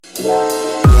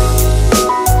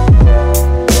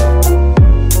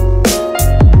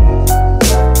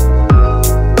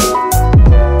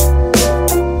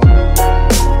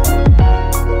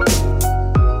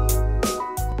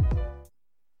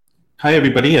Hi,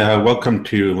 everybody. Welcome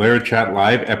to Lara Chat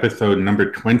Live, episode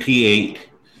number 28.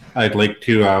 I'd like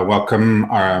to welcome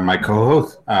my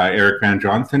co-hosts, Eric Van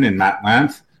Johnson and Matt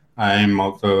Lance. I'm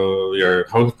also your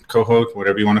host, co-host,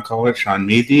 whatever you want to call it, Sean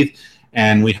Mazies.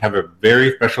 And we have a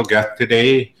very special guest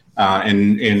today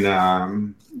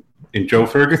in Joe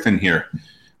Ferguson here.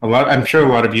 I'm sure a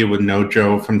lot of you would know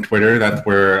Joe from Twitter. That's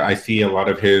where I see a lot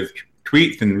of his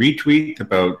tweets and retweets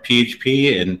about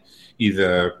PHP, and he's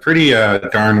a pretty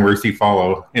darn worthy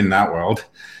follow in that world.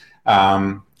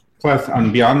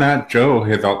 Plus, beyond that, Joe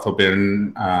has also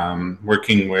been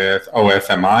working with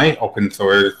OSMI, Open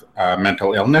Source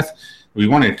Mental Illness. We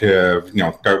wanted to,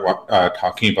 start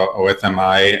talking about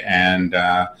OSMI and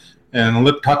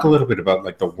talk a little bit about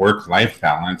like the work-life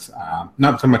balance.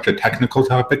 Not so much a technical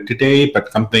topic today,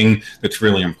 but something that's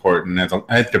really important.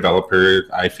 As developers,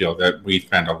 I feel that we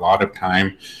spend a lot of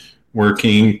time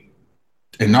working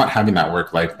and not having that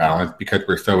work-life balance because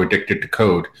we're so addicted to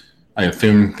code. I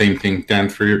assume same thing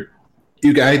stands for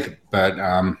you guys, but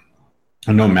I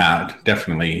know Matt,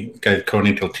 definitely. Guys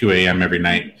coding until 2 a.m. every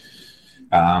night.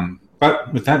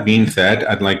 But with that being said,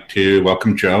 I'd like to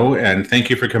welcome Joe, and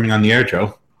thank you for coming on the air,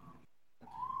 Joe.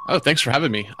 Oh, thanks for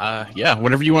having me.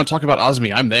 Whenever you want to talk about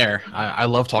OSMI, I'm there. I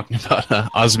love talking about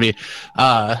OSMI.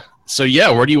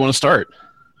 Where do you want to start?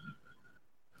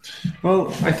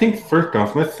 Well, I think first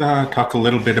off, let's talk a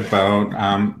little bit about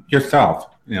yourself.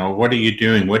 What are you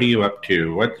doing? What are you up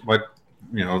to? What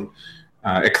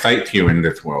excites you in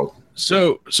this world?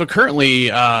 So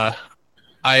currently, I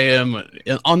am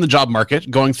on the job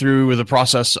market, going through the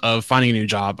process of finding a new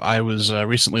job. I was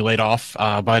recently laid off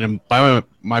by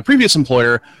my previous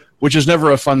employer, which is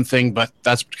never a fun thing, but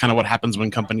that's kind of what happens when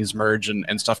companies merge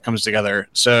and stuff comes together.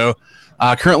 So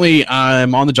currently,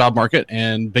 I'm on the job market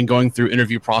and been going through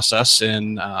interview process,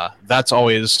 and that's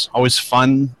always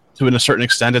fun to a certain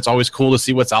extent. It's always cool to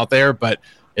see what's out there, but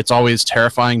it's always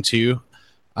terrifying too.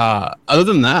 Other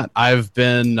than that, I've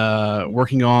been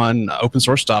working on open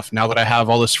source stuff now that I have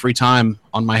all this free time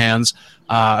on my hands.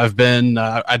 I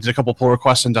did a couple pull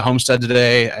requests into Homestead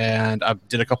today, and I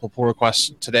did a couple pull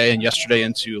requests today and yesterday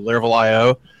into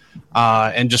Laravel.io,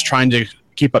 and just trying to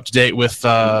keep up to date with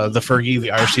the Fergie, the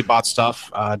IRC bot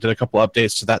stuff. Did a couple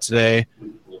updates to that today.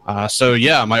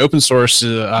 My open source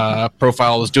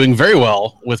profile is doing very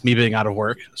well with me being out of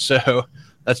work. So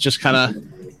that's just kind of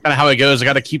how it goes. I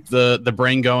got to keep the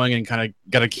brain going and kind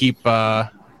of got to keep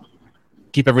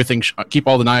everything, keep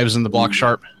all the knives in the block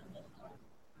sharp.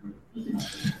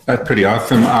 That's pretty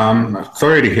awesome.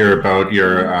 Sorry to hear about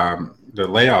your the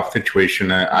layoff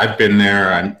situation. I've been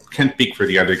there. I can't speak for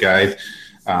the other guys,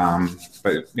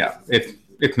 but yeah,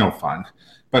 it's no fun.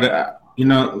 But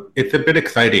it's a bit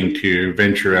exciting to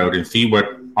venture out and see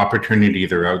what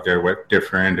opportunities are out there, what's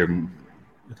different, and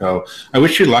so I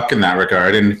wish you luck in that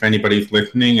regard. And if anybody's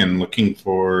listening and looking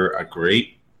for a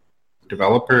great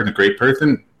developer and a great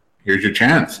person, here's your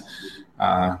chance.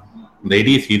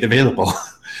 Ladies, he's available.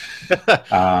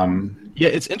 Yeah,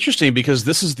 it's interesting because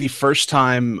this is the first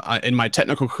time in my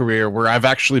technical career where I've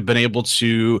actually been able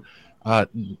to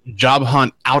job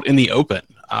hunt out in the open.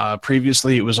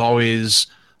 Previously, it was always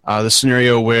the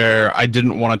scenario where I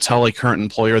didn't want to tell a current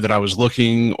employer that I was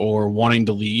looking or wanting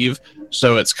to leave.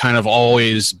 So it's kind of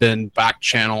always been back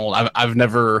channeled. I've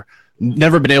never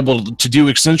been able to do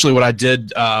essentially what I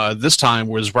did this time,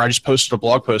 was where I just posted a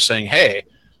blog post saying, hey,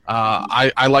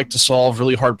 I like to solve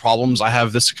really hard problems. I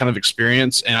have this kind of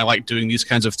experience, and I like doing these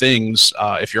kinds of things.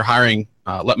 If you're hiring,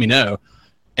 let me know.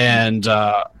 And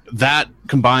that,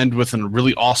 combined with a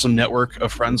really awesome network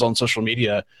of friends on social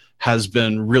media, has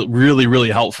been really,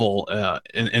 really helpful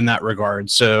in that regard.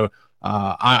 So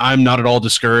I'm not at all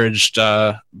discouraged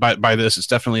by this. It's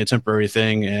definitely a temporary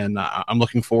thing, and I'm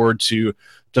looking forward to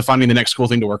finding the next cool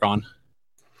thing to work on.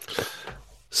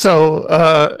 So,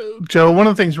 Joe, one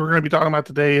of the things we're going to be talking about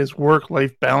today is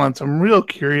work-life balance. I'm real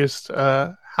curious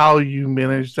how you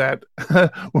manage that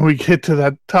when we get to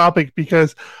that topic,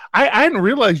 because I hadn't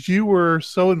realized you were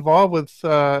so involved with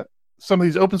some of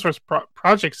these open source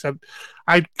projects that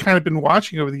I've kind of been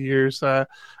watching over the years. I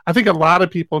think a lot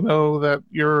of people know that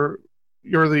you're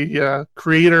the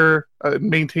creator,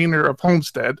 maintainer of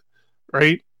Homestead,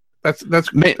 right?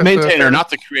 That's maintainer, not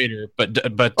the creator, but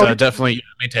definitely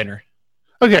maintainer.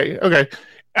 Okay.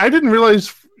 I didn't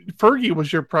realize Fergie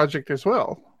was your project as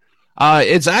well.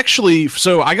 It's actually,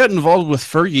 so I got involved with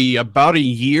Fergie about a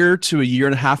year to a year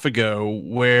and a half ago,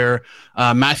 where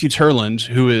Matthew Turland,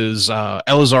 who is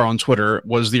Elazar on Twitter,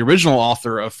 was the original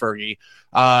author of Fergie,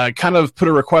 kind of put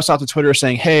a request out to Twitter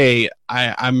saying, hey,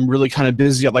 I'm really kind of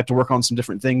busy. I'd like to work on some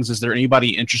different things. Is there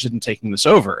anybody interested in taking this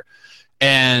over?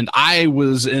 And I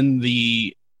was in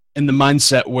the in the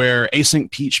mindset where async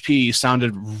PHP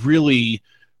sounded really,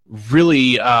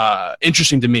 really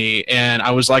interesting to me, and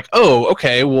I was like, oh,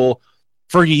 okay, well,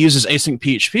 Fergie uses async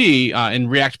PHP in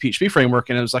React PHP framework,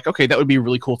 and it was like, okay, that would be a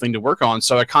really cool thing to work on.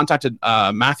 So I contacted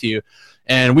Matthew,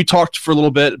 and we talked for a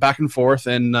little bit back and forth,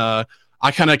 and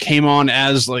I kind of came on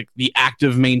as like the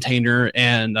active maintainer,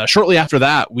 and shortly after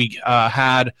that, we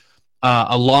had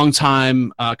a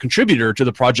longtime contributor to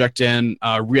the project and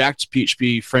React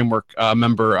PHP framework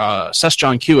member,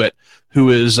 Sesjon Hewitt,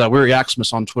 who is we're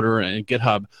Reactsmas on Twitter and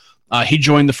GitHub. He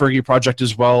joined the Fergie project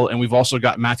as well, and we've also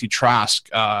got Matthew Trask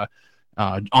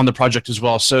on the project as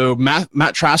well. So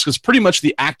Matt Trask is pretty much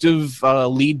the active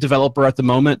lead developer at the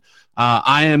moment.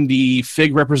 I am the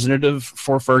Fig representative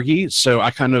for Fergie, so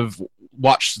I kind of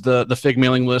watch the Fig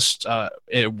mailing list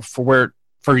for where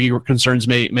Fergie concerns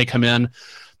may come in.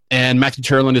 And Matthew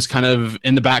Turland is kind of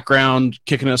in the background,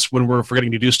 kicking us when we're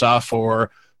forgetting to do stuff or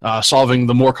solving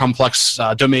the more complex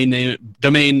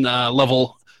domain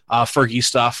level Fergie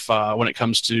stuff when it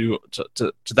comes to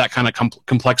that kind of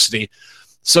complexity.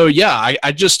 So yeah,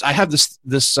 I have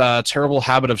this terrible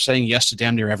habit of saying yes to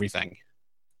damn near everything.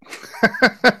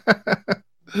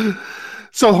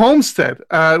 So Homestead,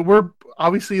 we're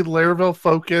obviously Laravel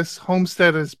focused.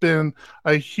 Homestead has been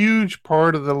a huge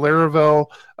part of the Laravel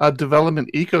development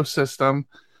ecosystem.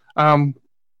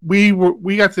 We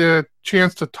got the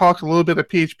chance to talk a little bit of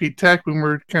PHP Tech when we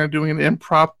were kind of doing an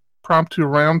impromptu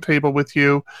roundtable with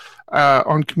you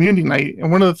on community night.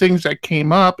 And one of the things that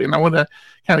came up, and I want to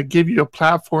kind of give you a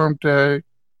platform to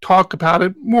talk about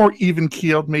it more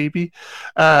even-keeled maybe,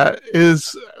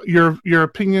 is your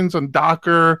opinions on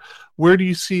Docker. Where do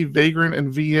you see Vagrant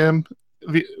and VM,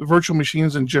 virtual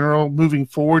machines in general, moving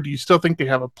forward? Do you still think they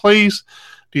have a place?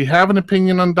 Do you have an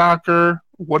opinion on Docker?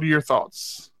 What are your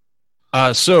thoughts?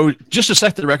 So just to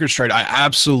set the record straight, I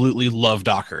absolutely love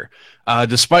Docker.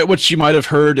 Despite what you might have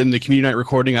heard in the community night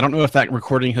recording, I don't know if that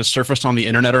recording has surfaced on the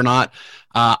internet or not.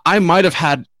 I might have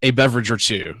had a beverage or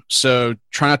two, so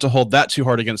try not to hold that too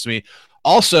hard against me.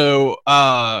 Also,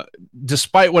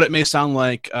 despite what it may sound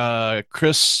like,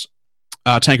 Chris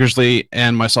Tankersley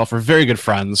and myself are very good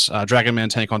friends, Dragon Man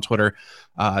Tank on Twitter.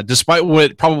 Despite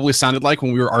what it probably sounded like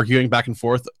when we were arguing back and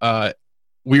forth,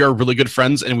 we are really good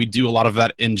friends, and we do a lot of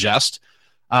that in jest.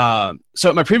 So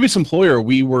at my previous employer,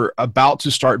 we were about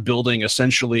to start building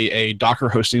essentially a Docker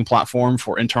hosting platform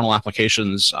for internal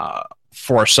applications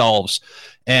for ourselves.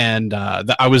 And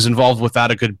I was involved with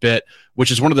that a good bit,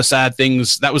 which is one of the sad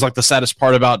things. That was like the saddest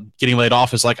part about getting laid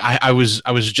off, is like I was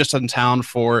just in town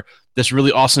for this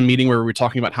really awesome meeting where we were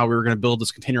talking about how we were going to build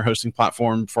this container hosting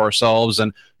platform for ourselves,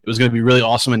 and it was going to be really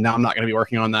awesome. And now I'm not going to be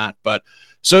working on that. But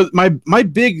so my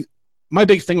big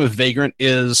thing with Vagrant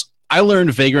is I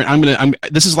learned Vagrant.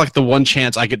 This is like the one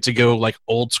chance I get to go like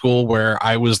old school, where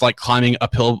I was like climbing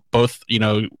uphill both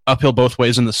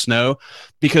ways in the snow,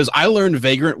 because I learned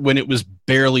Vagrant when it was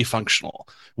barely functional,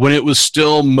 when it was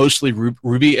still mostly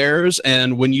Ruby errors,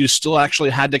 and when you still actually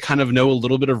had to kind of know a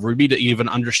little bit of Ruby to even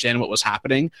understand what was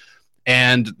happening.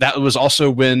 And that was also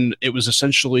when it was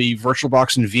essentially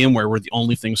VirtualBox and VMware were the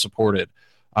only things supported.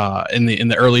 In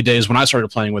the early days when I started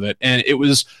playing with it, and it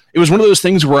was one of those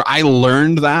things where I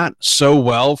learned that so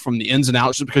well from the ins and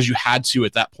outs, just because you had to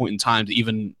at that point in time to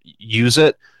even use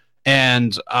it,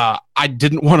 and I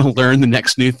didn't want to learn the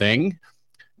next new thing,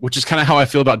 which is kind of how I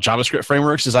feel about JavaScript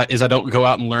frameworks. Is I don't go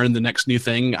out and learn the next new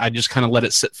thing. I just kind of let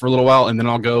it sit for a little while, and then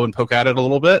I'll go and poke at it a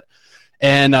little bit.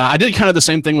 And I did kind of the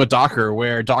same thing with Docker,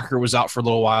 where Docker was out for a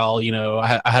little while.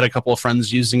 I had a couple of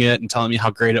friends using it and telling me how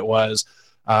great it was.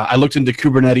 I looked into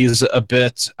Kubernetes a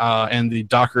bit, and the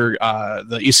Docker,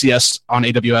 the ECS on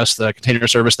AWS, the container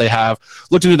service they have.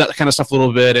 Looked into that kind of stuff a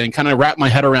little bit and kind of wrapped my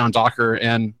head around Docker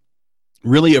and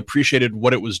really appreciated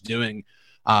what it was doing.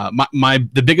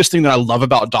 The biggest thing that I love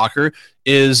about Docker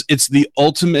is it's the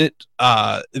ultimate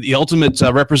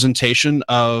representation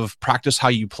of practice how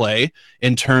you play,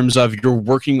 in terms of you're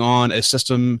working on a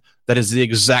system that is the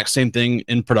exact same thing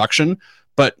in production,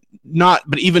 but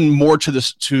even more to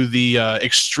the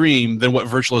extreme than what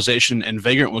virtualization and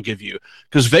Vagrant will give you.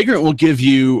 Because Vagrant will give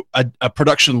you a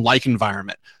production-like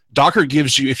environment. Docker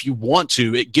gives you, if you want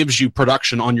to, it gives you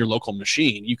production on your local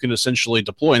machine. You can essentially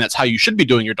deploy, and that's how you should be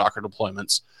doing your Docker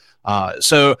deployments.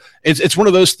 So it's one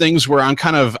of those things where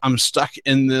I'm stuck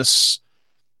in this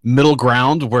middle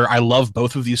ground where I love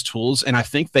both of these tools, and I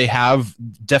think they have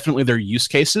definitely their use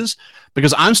cases,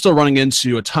 because I'm still running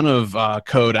into a ton of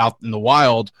code out in the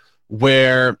wild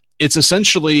where it's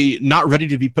essentially not ready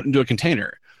to be put into a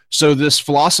container. So this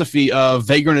philosophy of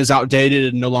Vagrant is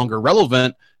outdated and no longer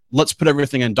relevant, let's put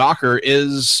everything in Docker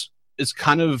is is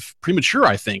kind of premature.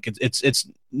 I think it's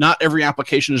not every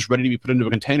application is ready to be put into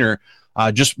a container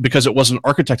just because it wasn't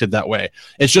architected that way.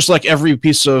 It's just like every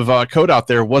piece of code out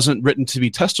there wasn't written to be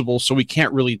testable, so we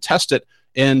can't really test it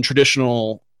in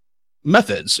traditional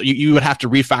methods. You would have to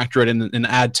refactor it and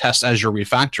add tests as you're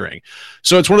refactoring.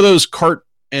 So it's one of those cart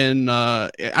and I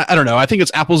don't know. I think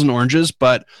it's apples and oranges,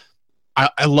 but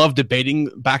I love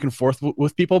debating back and forth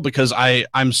with people because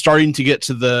I'm starting to get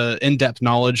to the in-depth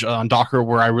knowledge on Docker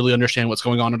where I really understand what's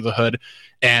going on under the hood.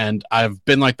 And I've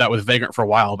been like that with Vagrant for a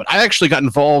while. But I actually got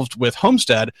involved with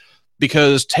Homestead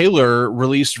because Taylor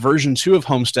released version 2 of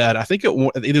Homestead. I think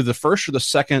either the first or the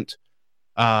second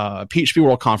PHP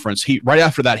World Conference. Right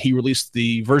after that, he released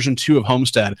the version 2 of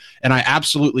Homestead. And I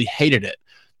absolutely hated it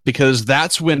because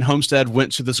that's when Homestead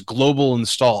went to this global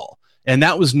install. And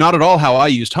that was not at all how I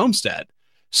used Homestead.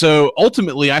 So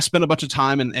ultimately, I spent a bunch of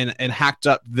time and hacked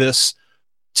up this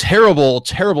terrible,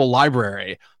 terrible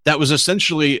library that was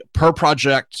essentially per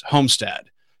project Homestead.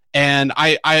 And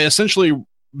I essentially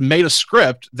made a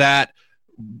script that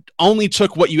only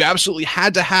took what you absolutely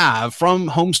had to have from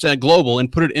Homestead Global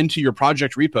and put it into your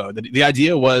project repo. The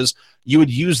idea was you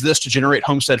would use this to generate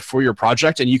Homestead for your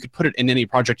project, and you could put it in any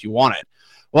project you wanted.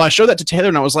 Well, I showed that to Taylor,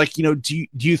 and I was like, do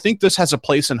you think this has a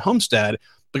place in Homestead?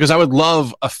 Because I would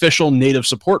love official native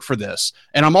support for this.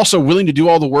 And I'm also willing to do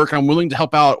all the work. I'm willing to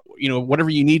help out, whatever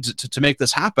you need to make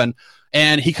this happen.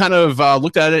 And he kind of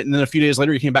looked at it, and then a few days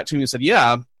later, he came back to me and said,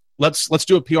 yeah, let's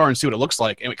do a PR and see what it looks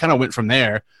like. And it kind of went from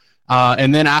there.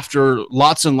 And then after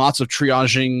lots and lots of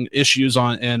triaging issues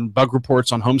and bug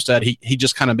reports on Homestead, he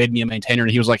just kind of made me a maintainer,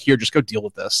 and he was like, here, just go deal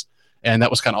with this. And that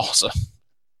was kind of awesome.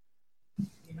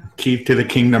 Key to the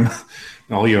kingdom,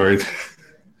 all yours.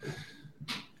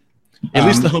 At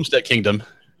least the Homestead kingdom.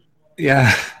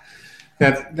 Yeah,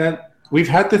 that we've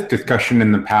had this discussion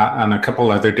in the past on a couple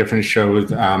other different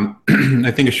shows.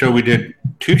 I think a show we did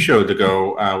 2 shows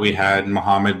ago, we had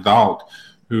Mohammed Zalt,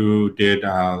 who did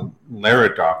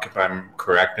Laradoc, if I'm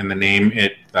correct, and the name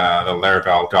the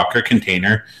Laravel Docker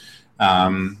container.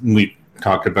 We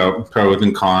talked about pros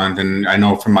and cons, and I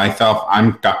know for myself,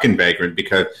 I'm stuck in Vagrant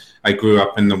because I grew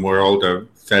up in the world of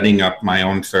setting up my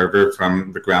own server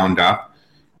from the ground up,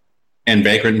 and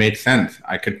Vagrant made sense.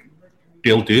 I could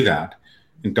still do that.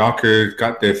 And Docker's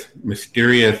got this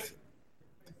mysterious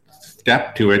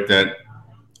step to it that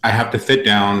I have to sit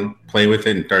down, play with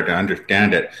it, and start to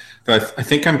understand it. So I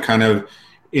think I'm kind of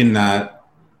in that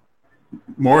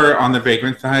more on the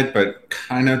Vagrant side, but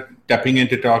kind of stepping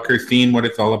into Docker, seeing what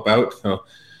it's all about. So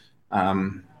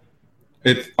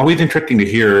it's always interesting to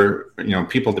hear,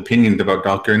 people's opinions about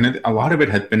Docker, and a lot of it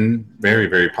has been very,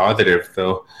 very positive.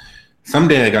 So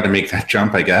someday I got to make that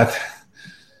jump, I guess.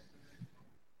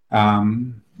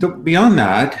 So beyond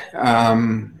that,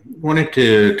 wanted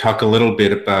to talk a little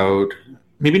bit about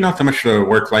maybe not so much the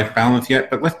work-life balance yet,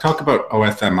 but let's talk about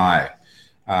OSMI.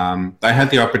 I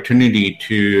had the opportunity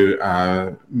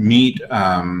to meet,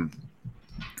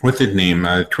 what's his name?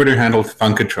 Twitter handle's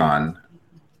Funkatron.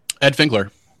 Ed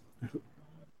Finkler.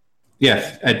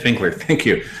 Yes, Ed Finkler. Thank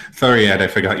you. Sorry, Ed, I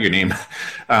forgot your name.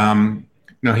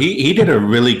 He did a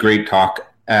really great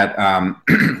talk at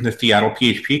the Seattle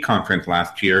PHP conference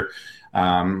last year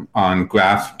on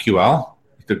GraphQL.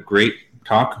 It's a great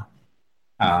talk.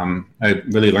 I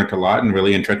really learned a lot and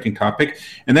really interesting topic.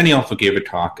 And then he also gave a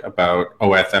talk about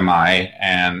OSMI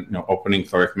and opening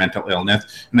source mental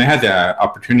illness. And I had the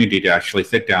opportunity to actually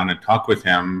sit down and talk with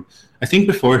him. I think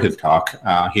before his talk,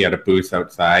 he had a booth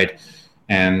outside.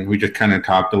 And we just kind of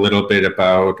talked a little bit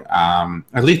about,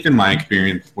 at least in my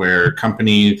experience, where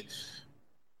companies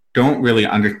don't really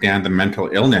understand the mental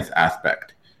illness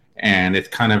aspect. And it's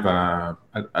kind of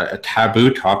a taboo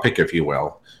topic, if you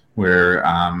will, where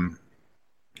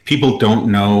people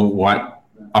don't know what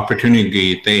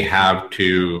opportunity they have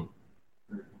to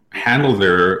handle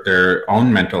their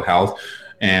own mental health,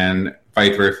 and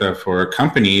vice versa for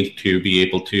companies to be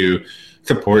able to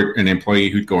support an employee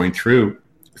who's going through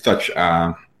such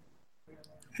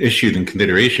issues and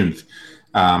considerations.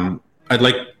 I'd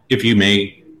like, if you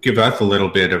may, give us a little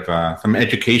bit of some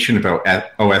education about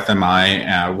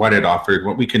OSMI, what it offers,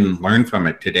 what we can learn from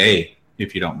it today,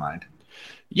 if you don't mind.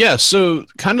 Yeah, so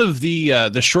kind of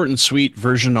the short and sweet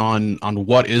version on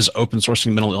what is open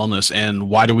sourcing mental illness and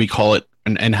why do we call it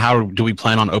and how do we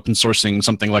plan on open sourcing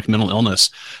something like mental illness?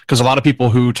 Because a lot of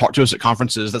people who talk to us at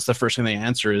conferences, that's the first thing they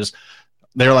answer is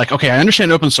they're like, okay, I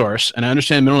understand open source and I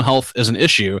understand mental health is an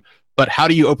issue, but how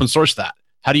do you open source that?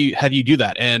 How do you do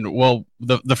that? And well,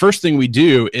 the first thing we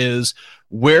do is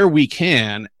where we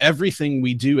can, everything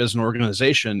we do as an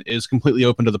organization is completely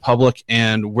open to the public,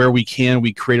 and where we can,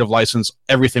 we creative license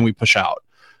everything we push out.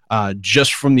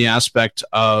 Just from the aspect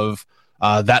of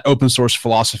that open source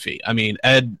philosophy. I mean,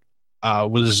 Ed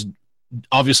was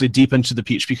obviously deep into the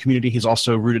PHP community. He's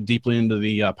also rooted deeply into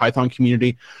the Python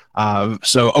community.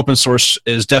 So open source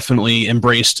is definitely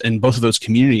embraced in both of those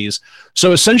communities.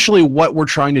 So essentially what we're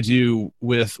trying to do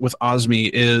with OSME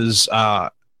is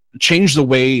change the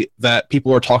way that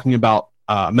people are talking about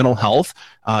mental health,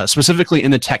 specifically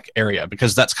in the tech area,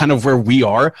 because that's kind of where we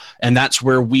are, and that's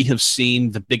where we have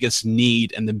seen the biggest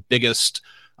need and the biggest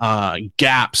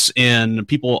gaps in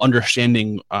people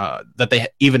understanding that they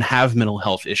even have mental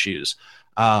health issues.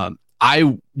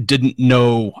 I didn't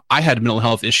know I had mental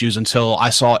health issues until I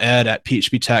saw Ed at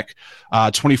PHP Tech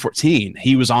 2014.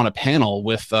 He was on a panel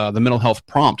with the Mental Health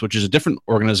Prompt, which is a different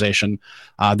organization.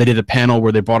 They did a panel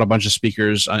where they brought a bunch of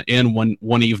speakers in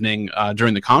one evening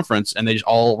during the conference, and they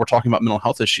all were talking about mental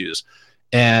health issues.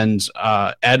 And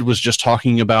Ed was just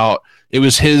talking about, it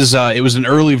was an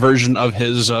early version of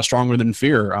his Stronger Than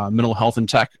Fear mental health and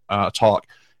tech talk.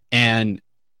 And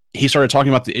he started talking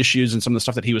about the issues and some of the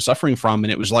stuff that he was suffering from,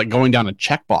 and it was like going down a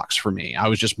checkbox for me. I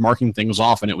was just marking things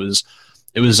off, and it was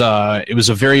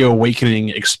a very awakening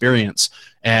experience.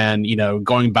 And, you know,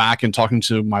 going back and talking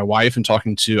to my wife and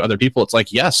talking to other people, it's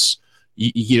like, yes,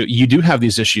 you do have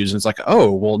these issues. And it's like,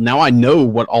 oh, well, now I know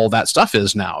what all that stuff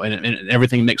is now, and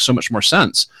everything makes so much more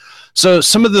sense. So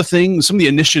some of the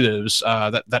initiatives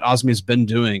that OSME has been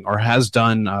doing or has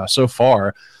done so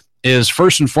far is,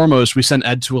 first and foremost, we send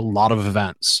Ed to a lot of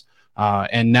events.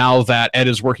 And now that Ed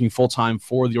is working full-time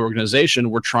for the organization,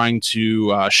 we're trying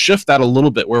to shift that a little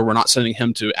bit, where we're not sending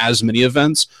him to as many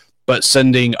events, but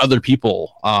sending other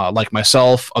people like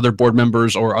myself, other board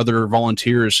members, or other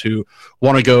volunteers who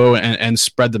want to go and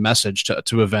spread the message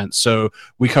to events. So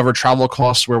we cover travel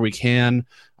costs where we can.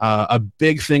 A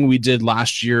big thing we did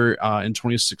last year in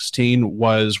 2016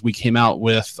 was we came out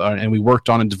with and we worked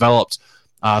on and developed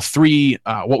 3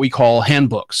 what we call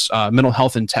handbooks, mental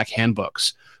health and tech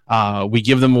handbooks. We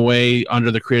give them away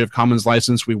under the Creative Commons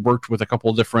license. We worked with a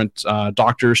couple of different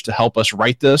doctors to help us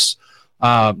write this.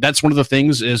 That's one of the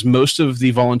things, is most of the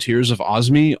volunteers of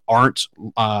OSME aren't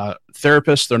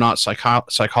therapists. They're not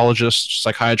psychologists,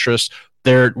 psychiatrists.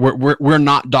 We're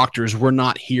not doctors. We're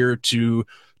not here to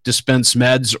dispense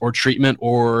meds or treatment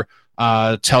or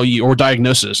tell you, or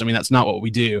diagnosis. I mean, that's not what we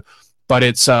do. But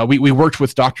it's we worked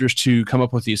with doctors to come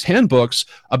up with these handbooks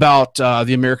about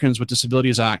the Americans with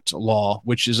Disabilities Act law,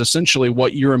 which is essentially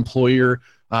what your employer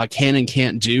can and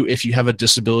can't do if you have a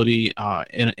disability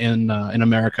in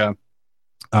America,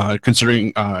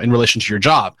 considering in relation to your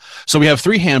job. So we have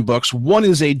 3 handbooks. One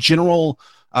is a general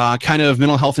kind of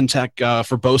mental health and tech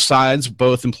for both sides,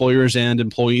 both employers and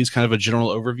employees, kind of a general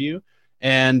overview.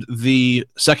 And the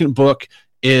second book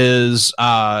is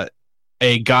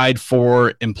a guide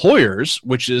for employers,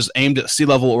 which is aimed at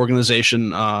C-level organization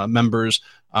members,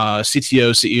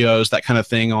 CTOs, CEOs, that kind of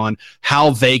thing, on how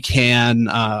they can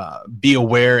be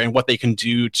aware and what they can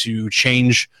do to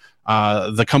change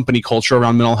the company culture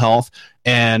around mental health,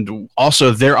 and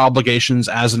also their obligations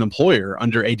as an employer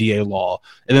under ADA law.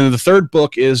 And then the third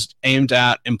book is aimed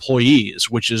at employees,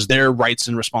 which is their rights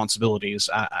and responsibilities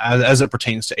as it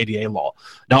pertains to ADA law.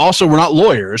 Now, also, we're not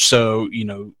lawyers, so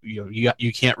you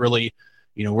can't really.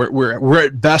 We're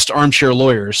at best armchair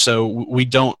lawyers, so we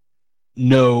don't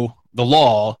know the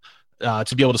law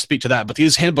to be able to speak to that. But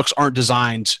these handbooks aren't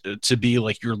designed to be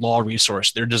like your law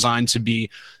resource. They're designed to be,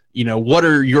 what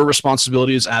are your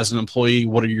responsibilities as an employee?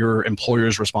 What are your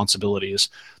employer's responsibilities?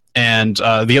 And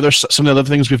some of the other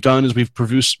things we've done is we've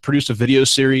produced a video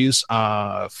series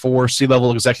for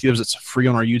C-level executives. It's free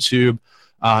on our YouTube.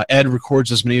 Ed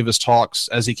records as many of his talks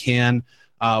as he can.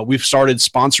 We've started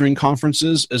sponsoring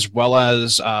conferences, as well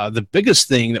as the biggest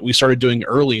thing that we started doing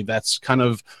early, that's kind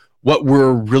of what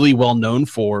we're really well known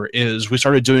for, is we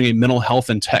started doing a mental health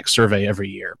and tech survey every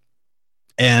year.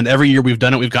 And every year we've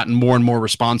done it, we've gotten more and more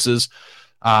responses.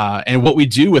 And what we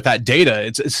do with that data,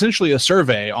 it's essentially a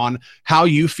survey on how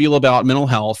you feel about mental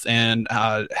health, and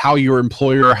how your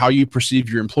employer, how you perceive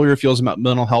your employer feels about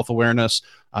mental health awareness.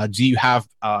 Do you have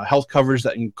health coverage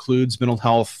that includes mental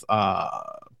health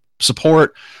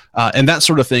support, and that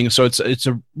sort of thing. So it's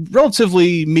a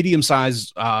relatively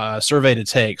medium-sized survey to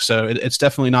take. So it's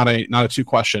definitely not a 2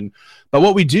 question. But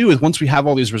what we do is, once we have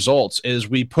all these results, is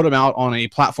we put them out on a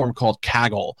platform called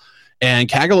Kaggle. And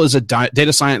Kaggle is a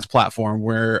data science platform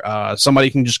where somebody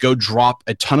can just go drop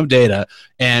a ton of data,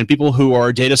 and people who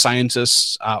are data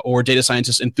scientists or data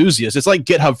scientist enthusiasts, it's like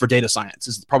GitHub for data science.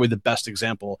 It's probably the best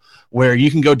example, where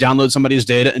you can go download somebody's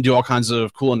data and do all kinds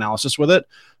of cool analysis with it.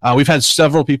 We've had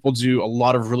several people do a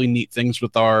lot of really neat things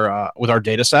with our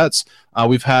data sets.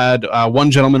 We've had one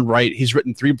gentleman he's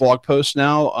written 3 blog posts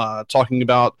now talking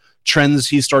about trends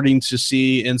he's starting to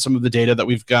see in some of the data that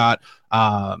we've got.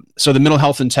 So the mental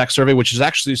health and tech survey, which is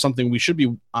actually something we should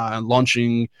be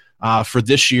launching for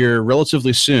this year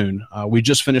relatively soon. We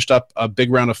just finished up a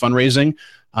big round of fundraising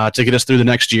to get us through the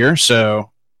next year.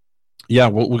 So yeah,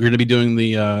 we're going to be doing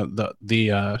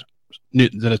the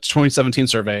 2017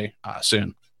 survey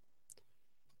soon.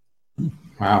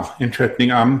 Wow, interesting.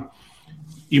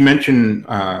 You mentioned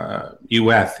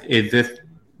U.S. Is this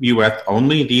U.S.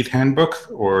 only, these handbooks,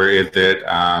 or is it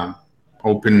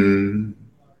open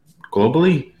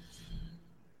globally?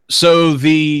 So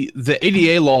the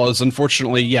ADA law is,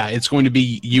 unfortunately, it's going to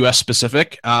be U.S.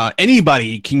 specific.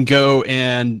 Anybody can go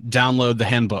and download the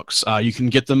handbooks. You can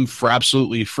get them for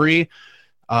absolutely free.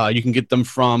 You can get them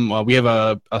from, we have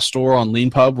a store on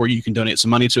LeanPub where you can donate some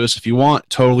money to us if you want,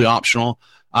 totally optional.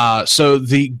 So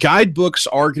the guidebooks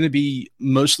are going to be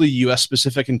mostly U.S.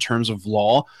 specific in terms of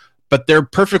law, but they're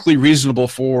perfectly reasonable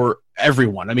for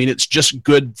everyone. I mean, it's just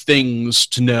good things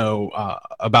to know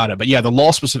about it. But yeah, the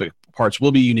law specific parts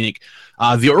will be unique.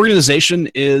 The organization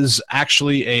is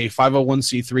actually a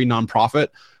 501c3 nonprofit,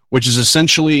 which is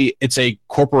essentially, it's a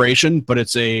corporation, but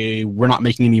it's a we're not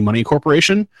making any money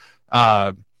corporation.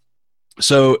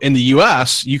 So in the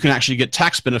U.S., you can actually get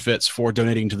tax benefits for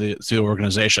donating to the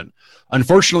organization.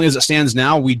 Unfortunately, as it stands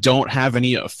now, we don't have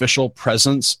any official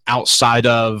presence outside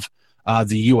of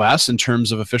the U.S. in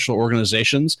terms of official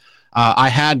organizations. I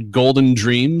had golden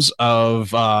dreams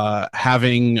of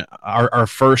having our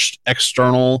first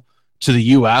external to the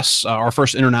U.S., our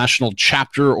first international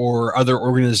chapter or other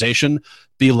organization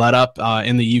be led up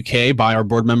in the U.K. by our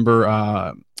board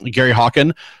member, Gary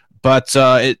Hawken. But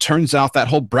it turns out that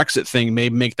whole Brexit thing may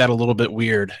make that a little bit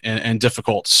weird and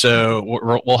difficult.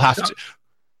 So we'll have to.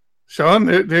 Sean,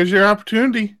 there's your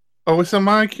opportunity.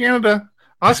 OSMI Canada.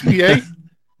 OSMIA.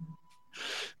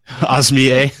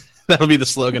 OSMIA. That'll be the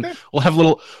slogan. We'll have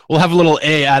a little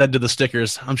A added to the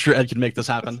stickers. I'm sure Ed can make this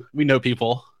happen. We know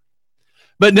people.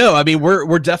 But no, I mean,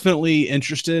 we're definitely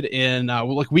interested in,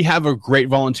 we have a great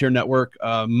volunteer network,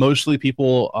 mostly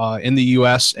people in the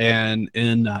U.S. and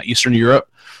in Eastern Europe.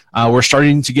 We're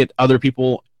starting to get other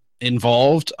people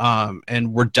involved,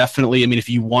 and we're definitely, I mean, if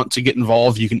you want to get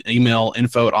involved, you can email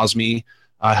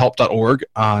info@osmihelp.org,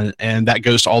 and that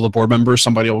goes to all the board members.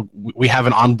 We have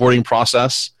an onboarding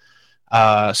process.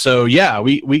 So yeah,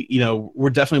 we're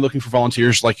definitely looking for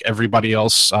volunteers like everybody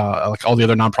else, like all the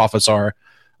other nonprofits are.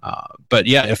 But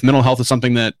yeah, if mental health is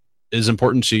something that is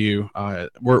important to you,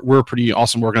 we're a pretty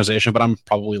awesome organization, but I'm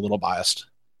probably a little biased.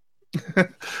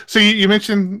 So you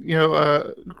mentioned,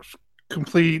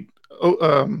 complete.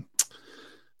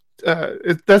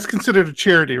 That's considered a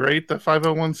charity, right? The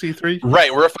 501c3.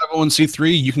 Right, we're a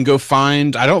 501c3. You can go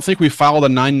find. I don't think we filed a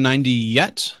 990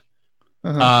 yet.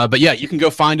 Uh-huh. But yeah, you can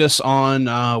go find us on.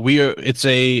 It's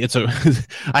a.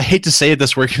 I hate to say it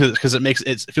this way because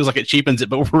it feels like it cheapens it,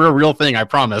 but we're a real thing. I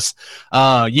promise.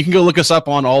 You can go look us up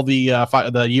on all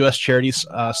the U.S. charities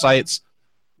sites.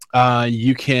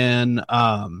 You can.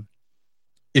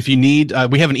 If you need,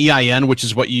 we have an EIN, which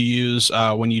is what you use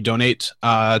when you donate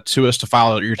to us to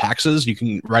file your taxes. You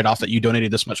can write off that you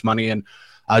donated this much money, and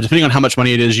depending on how much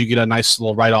money it is, you get a nice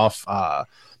little write-off.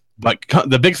 But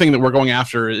the big thing that we're going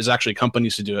after is actually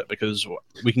companies to do it, because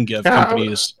we can give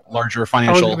companies larger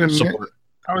financial support.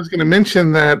 I was going to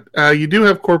mention that you do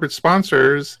have corporate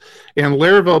sponsors, and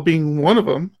Laravel being one of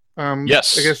them.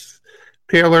 Yes. I guess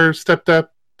Taylor stepped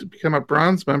up to become a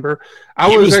bronze member.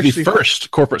 He was the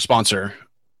first corporate sponsor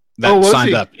that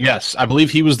signed up. Yes, I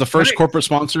believe he was the first corporate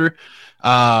sponsor.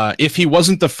 If he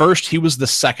wasn't the first, he was the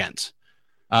second.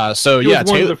 So yeah,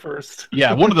 one of the first.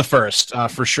 Yeah, one of the first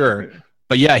for sure.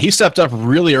 But yeah, he stepped up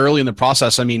really early in the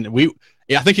process. I mean,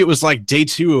 I think it was like day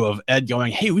 2 of Ed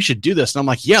going, "Hey, we should do this," and I'm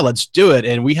like, "Yeah, let's do it."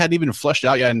 And we hadn't even fleshed it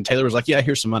out yet. And Taylor was like, "Yeah,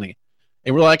 here's some money,"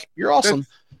 and we're like, "You're awesome."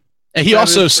 And he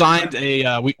also signed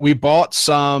we bought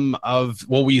some of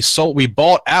we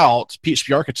bought out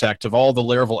PHP Architect of all the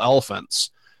Laravel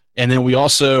elephants. And then we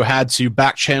also had to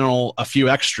back channel a few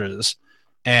extras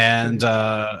and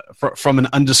from an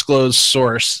undisclosed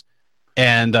source.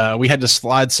 And we had to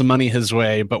slide some money his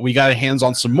way, but we got our hands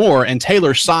on some more. And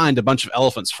Taylor signed a bunch of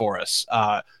elephants for us.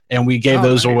 And we gave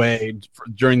those away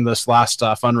during this last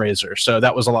fundraiser. So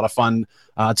that was a lot of fun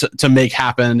to make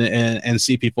happen and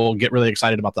see people get really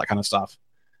excited about that kind of stuff.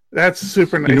 That's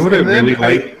super nice. You know what I really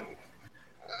like?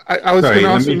 I was sorry,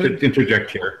 let me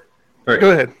interject here. Sorry.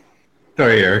 Go ahead.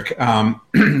 Sorry, Eric.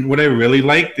 What I really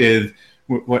liked is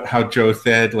how Joe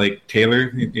said, like,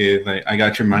 Taylor is like, "I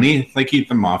got your money." It's like he's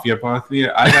the mafia boss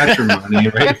here. I got your money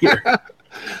right here.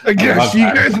 I guess you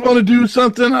guys want to do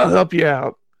something, I'll help you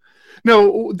out.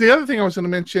 No, the other thing I was going to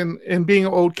mention, and being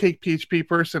an old Cake PHP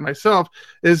person myself,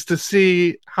 is to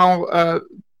see how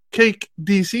Cake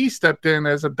DC stepped in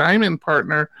as a diamond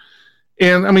partner.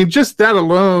 And I mean, just that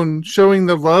alone, showing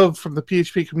the love from the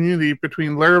PHP community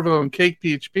between Laravel and Cake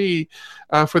PHP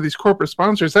for these corporate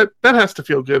sponsors, that has to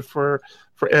feel good for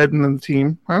Ed and the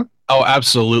team, huh? Oh,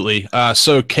 absolutely.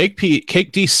 So Cake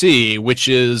DC, which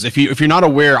is, if you're not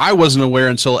aware, I wasn't aware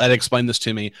until Ed explained this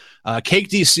to me. Cake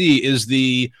DC is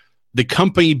the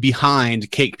company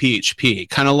behind Cake PHP,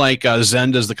 kind of like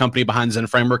Zend is the company behind Zend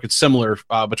Framework. It's similar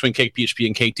between Cake PHP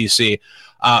and Cake DC.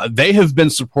 They have been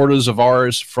supporters of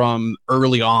ours from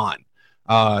early on.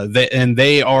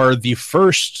 They are the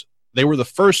first. They were the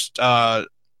first to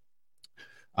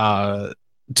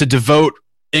devote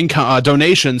income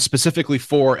donations specifically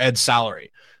for Ed's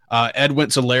salary. Ed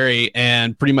went to Larry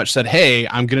and pretty much said, "Hey,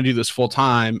 I'm going to do this full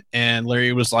time," and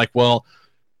Larry was like, "Well,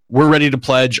 we're ready to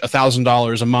pledge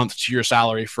 $1,000 a month to your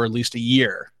salary for at least a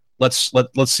year. Let's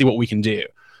see what we can do."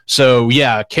 So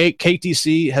yeah, Cake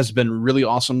DC has been really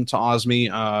awesome to OSME.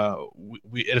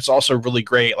 It's also really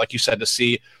great, like you said, to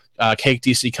see Cake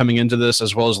DC coming into this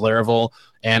as well as Laravel.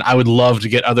 And I would love to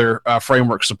get other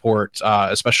framework support,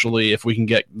 especially if we can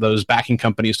get those backing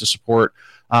companies to support.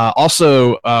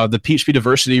 Also, the PHP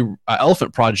Diversity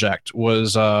Elephant Project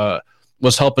was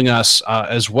helping us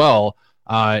as well.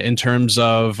 In terms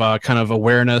of kind of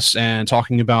awareness and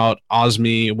talking about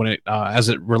OSME when it as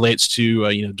it relates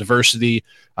to diversity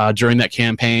during that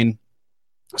campaign.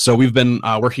 So we've been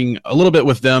working a little bit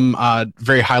with them,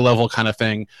 very high level kind of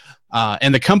thing.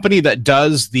 And the company that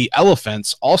does the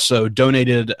elephants also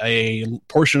donated a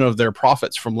portion of their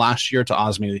profits from last year to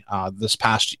OSME this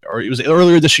past, or it was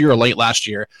earlier this year or late last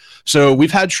year. So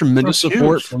we've had tremendous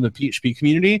support from the PHP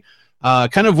community.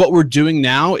 Kind of what we're doing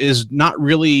now is not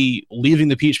really leaving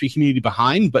the PHP community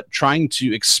behind, but trying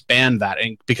to expand that.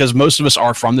 And because most of us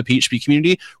are from the PHP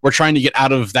community, we're trying to get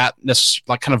out of that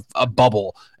like kind of a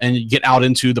bubble and get out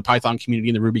into the Python community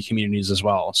and the Ruby communities as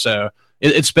well. So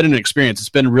it's been an experience. It's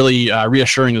been really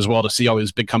reassuring as well to see all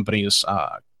these big companies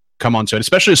come onto it,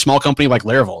 especially a small company like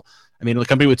Laravel. I mean, a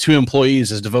company with 2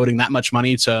 employees is devoting that much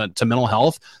money to mental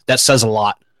health. That says a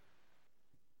lot.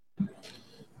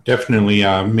 Definitely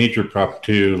a major prop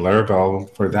to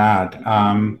Laravel for that.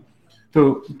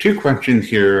 So 2 questions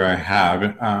here I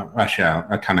have. Actually,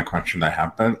 a ton of questions I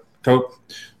have. But so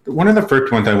one of the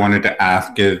first ones I wanted to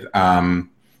ask is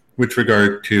with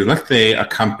regard to, let's say, a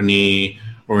company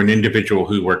or an individual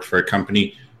who works for a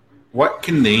company, what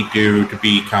can they do to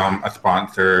become a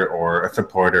sponsor or a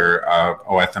supporter of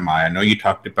OSMI? I know you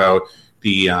talked about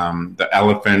the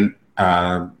elephant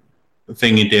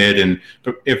thing you did, and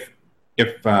if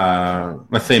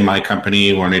let's say my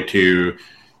company wanted to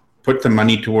put some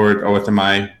money towards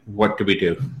OSMI, what do we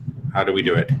do? How do we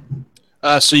do it?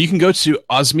 So you can go to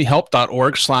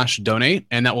osmehelp.org/donate,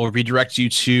 and that will redirect you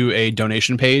to a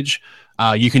donation page.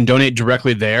 You can donate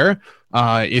directly there.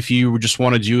 If you just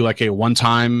want to do like a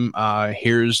one-time,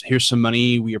 here's some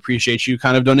money, we appreciate you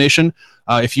kind of donation.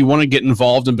 If you want to get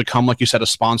involved and become, like you said, a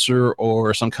sponsor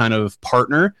or some kind of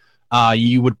partner,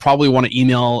 you would probably want to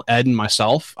email Ed and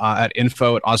myself at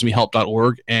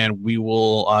info@osmehelp.org, and we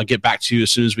will get back to you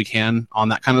as soon as we can on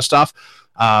that kind of stuff.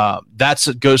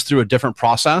 That goes through a different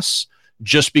process,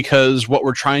 just because what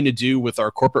we're trying to do with our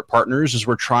corporate partners is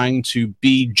we're trying to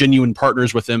be genuine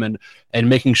partners with them and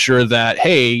making sure that,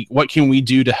 hey, what can we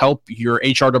do to help your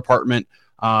HR department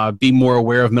be more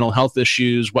aware of mental health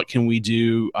issues? What can we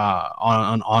do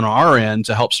on our end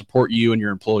to help support you and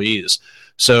your employees?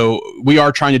 So we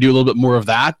are trying to do a little bit more of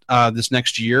that this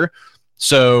next year.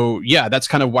 So yeah, that's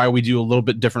kind of why we do a little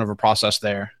bit different of a process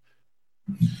there.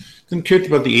 I'm curious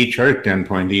about the HR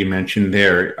standpoint that you mentioned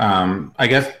there. I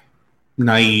guess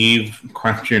naive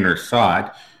question or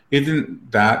thought,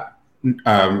 isn't that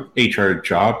HR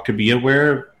job to be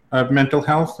aware of mental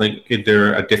health? Like, is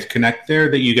there a disconnect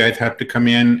there that you guys have to come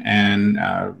in and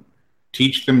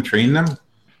teach them, train them?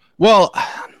 Well,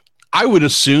 I would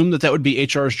assume that would be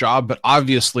HR's job, but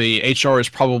obviously HR is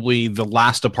probably the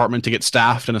last department to get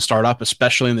staffed in a startup,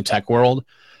 especially in the tech world.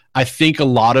 I think a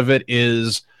lot of it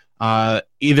is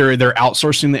either they're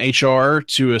outsourcing the HR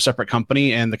to a separate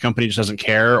company and the company just doesn't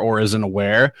care or isn't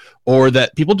aware, or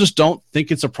that people just don't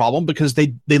think it's a problem because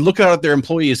they look out at their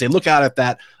employees, they look out at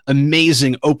that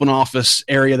amazing open office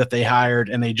area that they hired,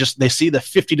 and they see the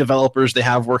 50 developers they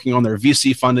have working on their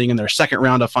VC funding and their second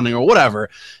round of funding or whatever,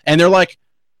 and they're like,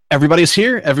 everybody's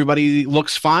here, everybody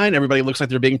looks fine, everybody looks like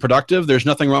they're being productive, there's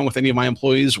nothing wrong with any of my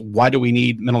employees, why do we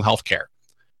need mental health care?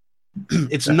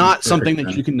 It's not something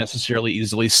that you can necessarily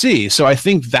easily see. So I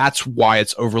think that's why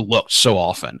it's overlooked so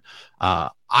often.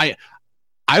 I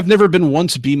I've never been one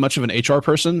to be much of an HR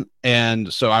person,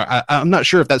 and so I'm not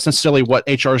sure if that's necessarily what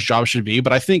HR's job should be,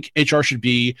 but I think HR should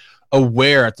be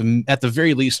aware, at the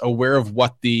very least, aware of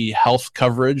what the health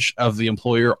coverage of the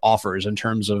employer offers in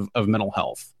terms of mental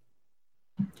health.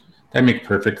 That makes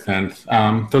perfect sense.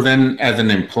 So then, as an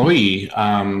employee,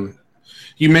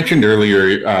 you mentioned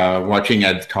earlier watching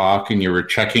Ed's talk, and you were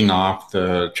checking off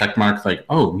the check marks like,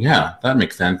 oh, yeah, that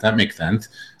makes sense. That makes sense.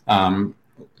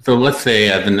 So let's say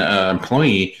as an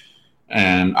employee,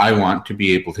 and I want to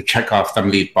be able to check off some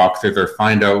of these boxes or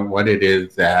find out what it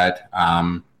is that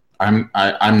I'm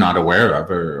not aware of,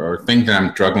 or things that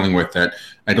I'm struggling with that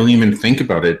I don't even think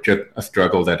about it, just a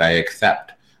struggle that I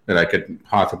accept, that I could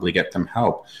possibly get some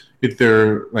help. Is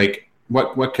there, like,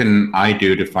 what can I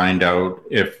do to find out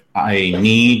if I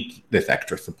need this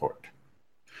extra support?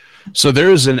 So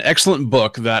there is an excellent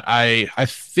book that I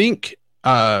think,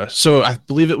 so I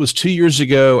believe it was 2 years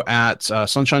ago at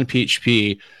Sunshine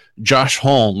PHP, Josh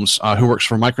Holmes, who works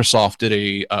for Microsoft, did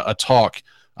a talk,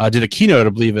 did a keynote,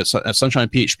 I believe, at Sunshine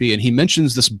PHP, and he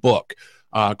mentions this book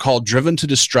called Driven to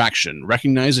Distraction,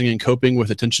 Recognizing and Coping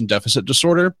with Attention Deficit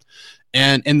Disorder.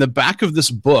 And in the back of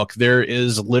this book, there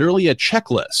is literally a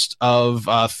checklist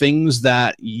of things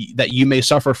that you may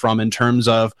suffer from in terms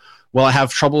of, well, I have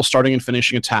trouble starting and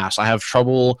finishing a task. I have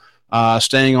trouble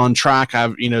staying on track. I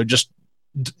have, just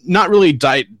not really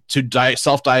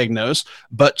self-diagnose,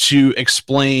 but to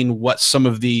explain what some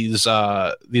of these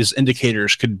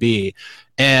indicators could be.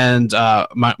 And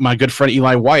my good friend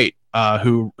Eli White,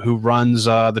 who runs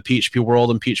the PHP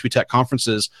World and PHP Tech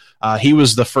conferences, he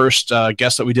was the first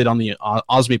guest that we did on the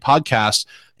OSME podcast,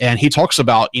 and he talks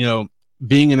about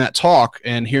being in that talk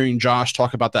and hearing Josh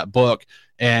talk about that book,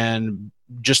 and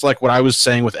just like what I was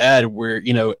saying with Ed, where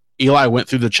Eli went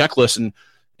through the checklist,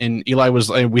 and Eli was,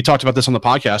 and we talked about this on the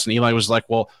podcast, and Eli was like,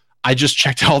 well, I just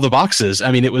checked all the boxes.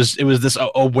 I mean, it was this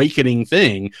awakening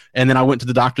thing. And then I went to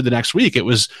the doctor the next week. It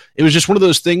was just one of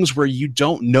those things where you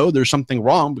don't know there's something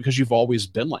wrong because you've always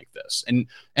been like this. And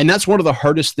that's one of the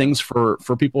hardest things for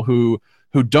people who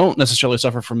don't necessarily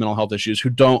suffer from mental health issues,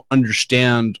 who don't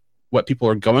understand what people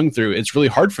are going through. It's really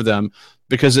hard for them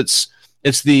because it's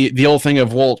the old thing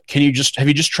of, well, have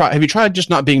you tried just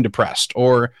not being depressed?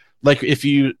 Or like if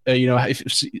you,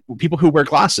 if people who wear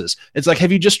glasses, it's like,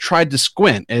 have you just tried to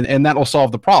squint and that'll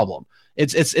solve the problem?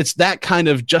 It's that kind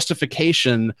of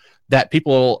justification that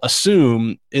people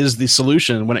assume is the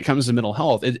solution when it comes to mental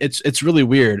health. It's really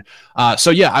weird. So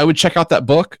yeah, I would check out that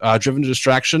book, Driven to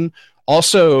Distraction.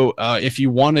 Also, if you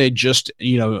want to just,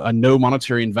 a no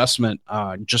monetary investment,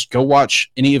 just go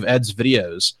watch any of Ed's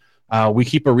videos. We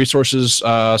keep a resources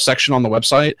section on the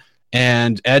website,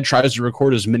 and Ed tries to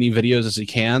record as many videos as he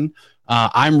can.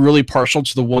 I'm really partial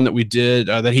to the one that he did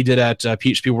at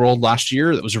PHP World last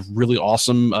year. That was a really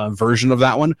awesome version of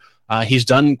that one. He's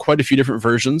done quite a few different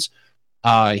versions.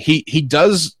 He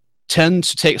does tend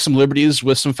to take some liberties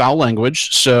with some foul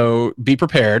language, so be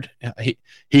prepared.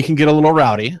 He can get a little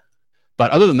rowdy.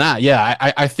 But other than that, yeah,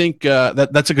 I think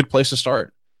that's a good place to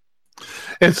start.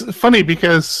 It's funny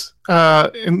because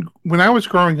when I was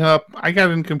growing up, I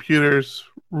got in computers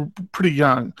pretty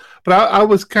young, but I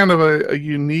was kind of a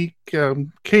unique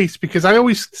case because I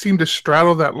always seemed to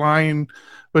straddle that line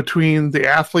between the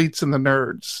athletes and the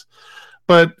nerds.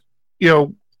 But,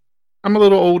 I'm a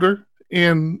little older,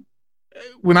 and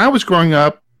when I was growing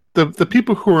up, the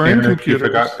people who were in computers... You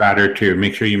forgot fatter too.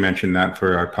 Make sure you mention that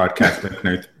for our podcast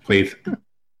listeners, please.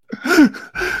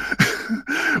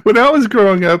 When I was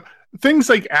growing up, things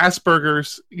like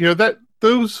Asperger's,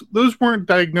 those weren't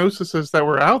diagnoses that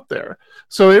were out there.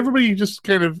 So everybody just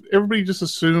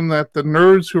assumed that the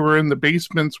nerds who were in the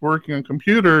basements working on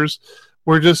computers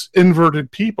were just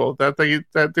inverted people, that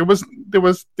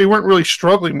they weren't really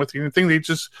struggling with anything.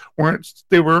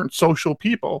 They weren't social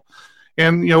people.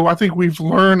 And I think we've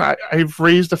learned. I've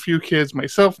raised a few kids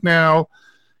myself now,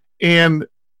 and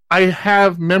I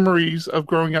have memories of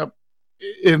growing up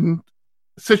in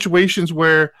situations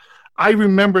where I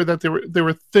remember that there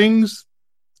were things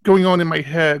going on in my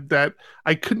head that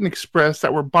I couldn't express,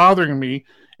 that were bothering me,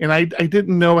 and I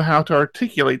didn't know how to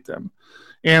articulate them.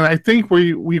 And I think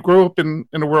we grow up in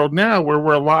a world now where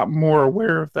we're a lot more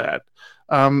aware of that.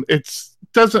 It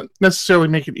doesn't necessarily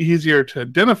make it easier to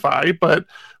identify, but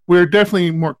we're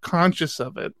definitely more conscious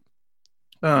of it.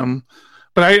 But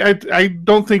I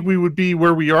don't think we would be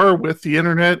where we are with the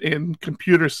internet and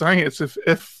computer science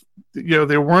if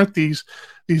there weren't these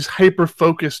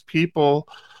hyper-focused people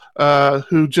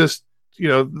who just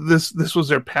this was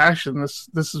their passion.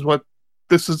 This is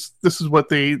what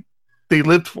they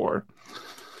lived for.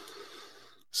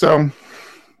 So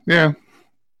yeah,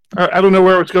 I don't know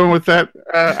where I was going with that.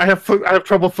 I have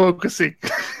trouble focusing.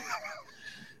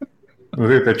 Well,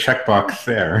 there's a checkbox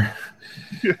there.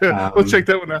 Yeah, let's check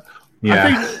that one out. Yeah.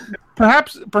 I think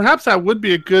perhaps that would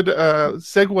be a good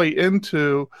segue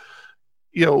into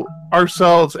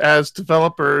ourselves as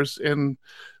developers and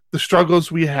the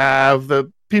struggles we have,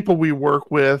 the people we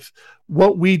work with,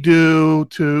 what we do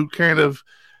to kind of.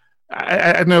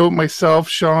 I know myself,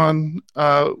 Sean.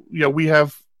 We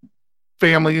have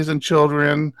families and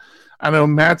children. I know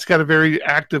Matt's got a very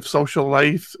active social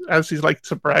life, as he likes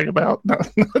to brag about. No,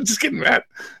 just kidding, Matt.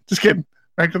 Just kidding.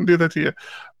 I'm not going to do that to you.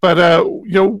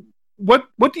 But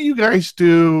what do you guys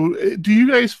do? Do you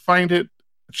guys find it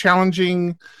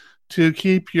challenging to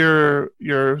keep your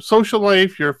social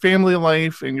life, your family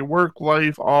life, and your work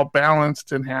life all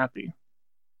balanced and happy?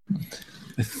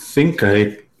 I think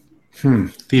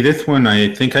see, this one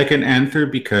I think I can answer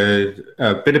because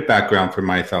a bit of background for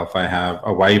myself. I have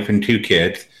a wife and 2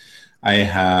 kids. I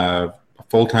have a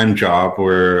full-time job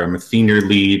where I'm a senior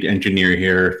lead engineer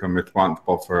here, so I'm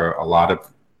responsible for a lot of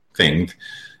things.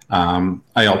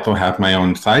 I also have my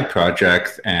own side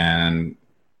projects and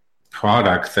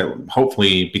products that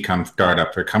hopefully become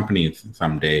startups or companies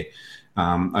someday.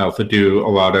 I also do a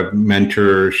lot of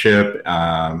mentorship,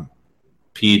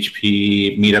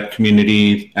 PHP, meetup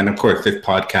communities, and of course this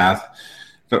podcast.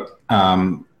 So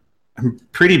I'm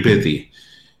pretty busy.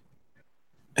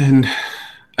 And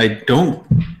I don't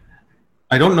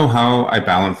know how I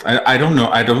balance. I don't know.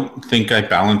 I don't think I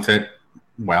balance it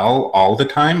well all the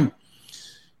time.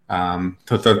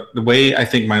 So the way I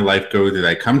think my life goes is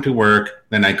I come to work,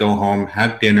 then I go home,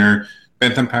 have dinner,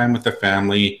 spend some time with the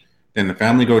family, then the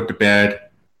family goes to bed,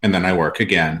 and then I work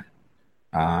again.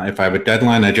 If I have a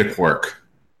deadline, I just work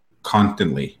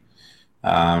constantly.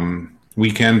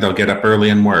 Weekends, I'll get up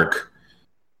early and work.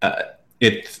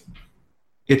 It's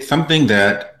something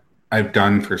that I've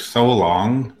done for so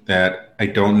long that I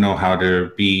don't know how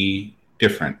to be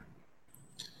different,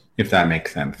 if that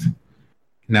makes sense.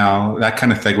 Now, that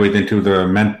kind of segues into the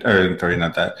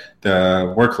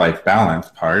work-life balance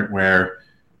part, where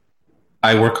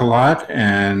I work a lot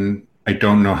and I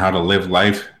don't know how to live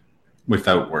life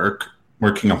without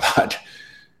working a lot.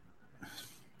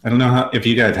 I don't know if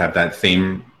you guys have that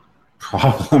same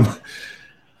problem.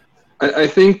 I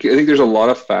think there's a lot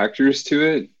of factors to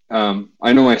it.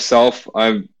 I know myself.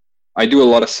 I do a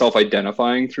lot of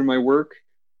self-identifying through my work,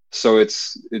 so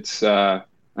it's and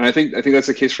I think that's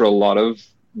the case for a lot of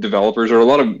developers, or a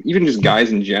lot of even just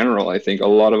guys in general. I think a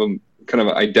lot of them kind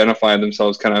of identify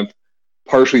themselves kind of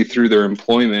partially through their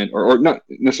employment, or not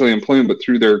necessarily employment, but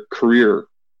through their career,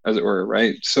 as it were,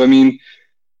 right? So I mean,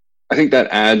 I think that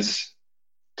adds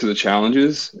to the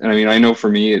challenges. And I mean, I know for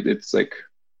me, it's like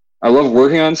I love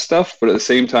working on stuff, but at the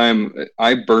same time,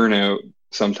 I burn out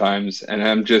sometimes, and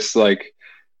I'm just like,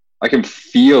 I can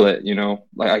feel it,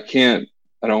 like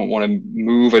I don't want to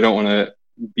move. I don't want to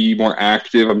be more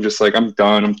active. I'm just like, I'm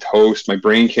done. I'm toast. My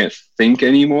brain can't think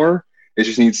anymore. It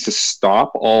just needs to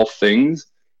stop all things.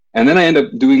 And then I end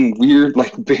up doing weird,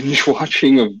 like binge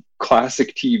watching of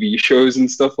classic TV shows and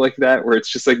stuff like that, where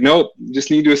it's just like, nope, just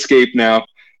need to escape now.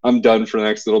 I'm done for the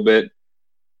next little bit.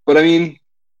 But I mean,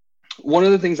 one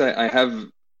of the things I have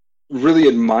really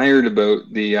admired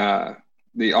about the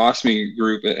OSME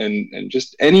group and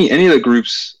just any of the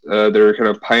groups that are kind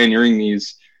of pioneering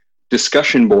these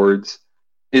discussion boards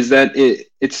is that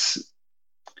it's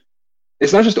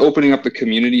not just opening up the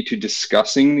community to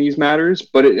discussing these matters,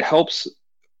 but it helps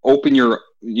open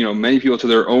many people to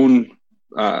their own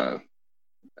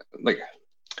like,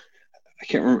 I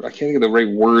can't think of the right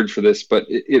word for this, but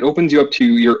it opens you up to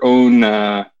your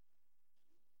own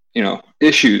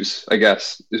issues, I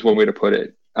guess is one way to put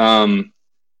it.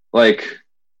 Like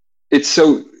it's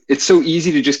so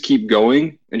easy to just keep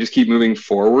going and just keep moving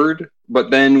forward. But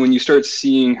then when you start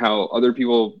seeing how other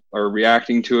people are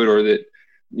reacting to it, or that,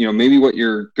 maybe what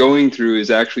you're going through is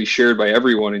actually shared by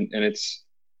everyone, and it's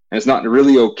not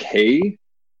really okay,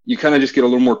 you kind of just get a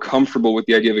little more comfortable with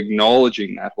the idea of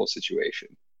acknowledging that whole situation.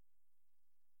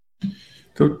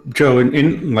 So, Joe,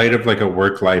 in light of like a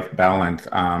work-life balance,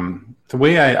 the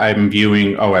way I'm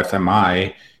viewing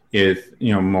OSMI is,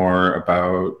 more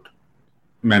about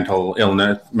mental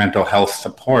illness, mental health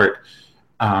support.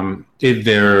 Is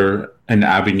there an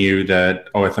avenue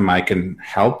that OSMI can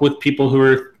help with people who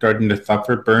are starting to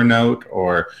suffer burnout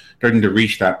or starting to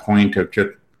reach that point of just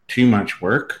too much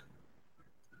work?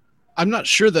 I'm not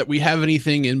sure that we have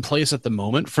anything in place at the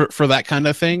moment for that kind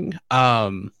of thing.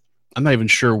 I'm not even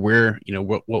sure where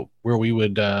we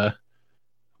would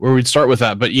where we'd start with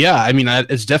that. But yeah, I mean,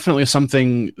 it's definitely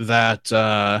something that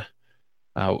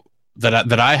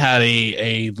that I had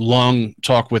a long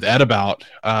talk with Ed about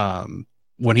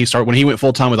when he went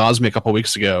full time with OSME a couple of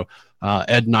weeks ago.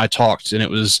 Ed and I talked, and it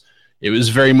was It was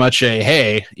very much a,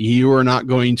 hey, you are not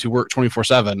going to work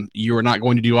 24/7. You are not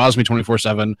going to do OSME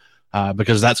 24/7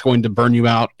 because that's going to burn you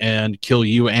out and kill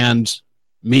you and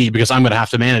me, because I'm going to have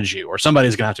to manage you, or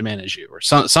somebody's going to have to manage you, or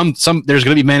some there's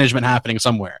going to be management happening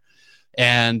somewhere.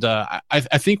 And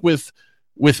I think with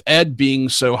Ed being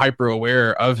so hyper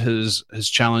aware of his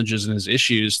challenges and his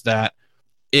issues, that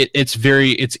it's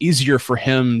easier for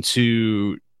him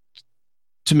to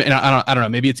I don't know,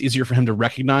 maybe it's easier for him to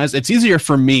recognize. It's easier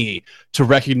for me to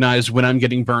recognize when I'm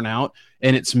getting burnt out,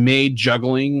 and it's made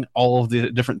juggling all of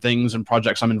the different things and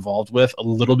projects I'm involved with a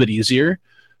little bit easier,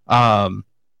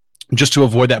 just to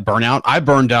avoid that burnout. I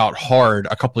burned out hard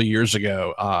a couple of years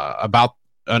ago,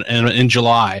 in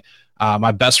July.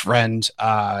 My best friend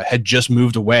had just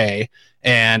moved away,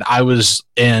 and I was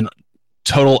in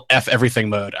total F everything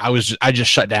mode. I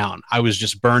just shut down. I was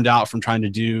just burned out from trying to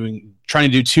do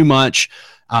too much.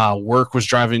 Work was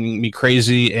driving me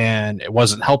crazy, and it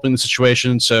wasn't helping the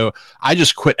situation. So I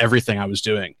just quit everything I was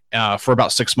doing for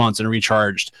about 6 months and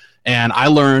recharged. And I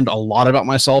learned a lot about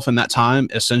myself in that time,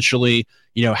 essentially,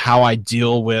 how I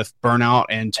deal with burnout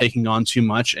and taking on too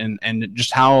much, and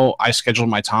just how I schedule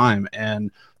my time. And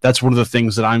that's one of the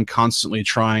things that I'm constantly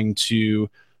trying to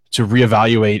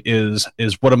reevaluate is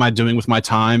what am I doing with my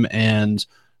time and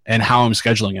how I'm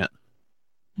scheduling it.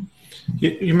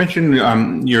 You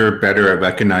mentioned you're better at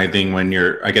recognizing when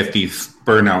you're, I guess, these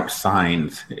burnout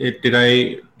signs. Did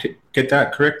I get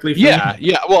that correctly? Yeah.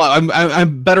 Well,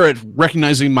 I'm better at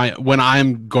recognizing when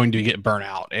I'm going to get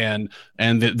burnout and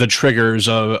the triggers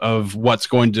of what's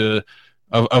going to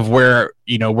of where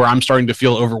I'm starting to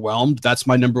feel overwhelmed. That's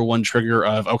my number one trigger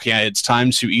of, okay, it's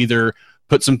time to either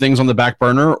put some things on the back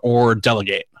burner or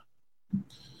delegate.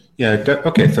 Yeah.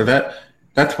 Okay. So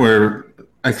that's where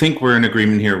I think we're in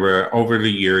agreement here, where over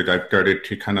the years I've started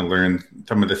to kind of learn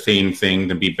some of the same things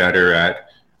and be better at,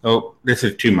 oh, this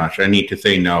is too much. I need to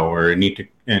say no, or I need to,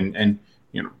 and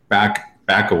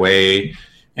back away.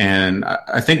 And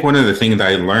I think one of the things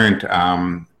I learned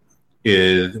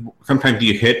is sometimes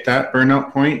you hit that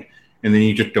burnout point and then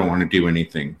you just don't want to do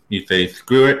anything. You say,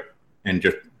 screw it, and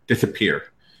just disappear.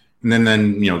 And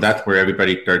then that's where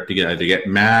everybody starts to either get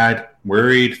mad,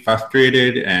 worried,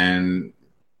 frustrated, and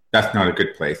that's not a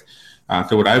good place.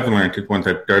 So what I've learned is once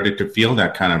I've started to feel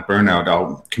that kind of burnout,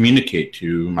 I'll communicate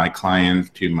to my clients,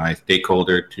 to my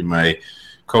stakeholder, to my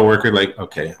coworker, like,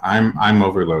 okay, I'm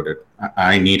overloaded.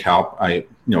 I need help. I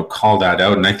call that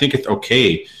out. And I think it's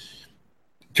okay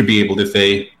to be able to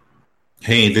say,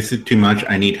 hey, this is too much.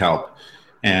 I need help.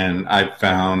 And I've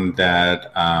found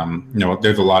that,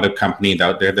 there's a lot of companies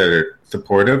out there that are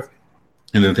supportive,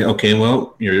 and they'll say, okay,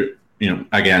 well,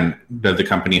 again, does the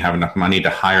company have enough money to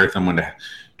hire someone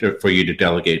for you to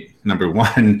delegate? Number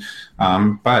one,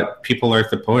 but people are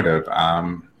supportive.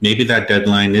 Maybe that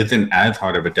deadline isn't as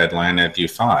hard of a deadline as you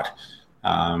thought.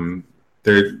 I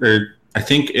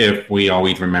think if we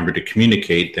always remember to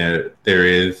communicate that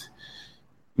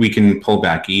we can pull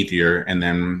back easier, and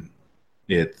then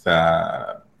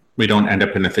we don't end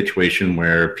up in a situation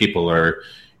where people are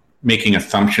making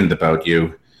assumptions about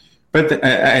you. But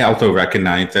I also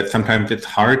recognize that sometimes it's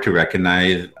hard to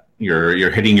recognize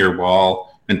you're hitting your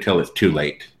wall until it's too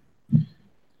late.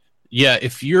 Yeah,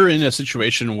 if you're in a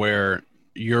situation where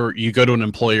you go to an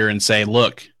employer and say,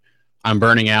 look, I'm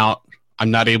burning out, I'm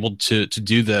not able to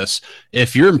do this.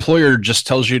 If your employer just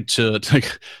tells you to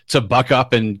buck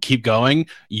up and keep going,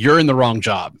 you're in the wrong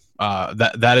job.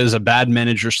 That is a bad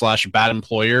manager / bad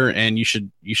employer, and you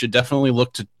should definitely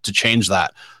look to change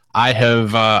that.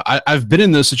 I've been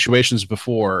in those situations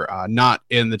before, not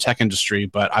in the tech industry,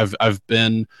 but I've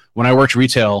been, when I worked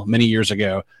retail many years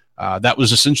ago. That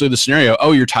was essentially the scenario.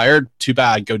 Oh, you're tired? Too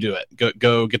bad. Go do it.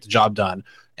 Go get the job done.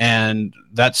 And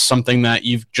that's something that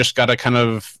you've just got to kind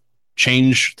of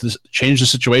change the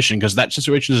situation, because that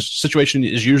situation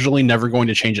is usually never going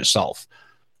to change itself.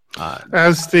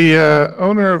 As the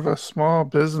owner of a small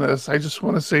business, I just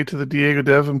want to say to the Diego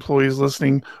Dev employees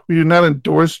listening, we do not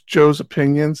endorse Joe's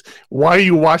opinions. Why are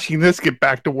you watching this? Get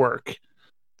back to work.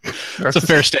 That's a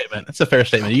fair statement.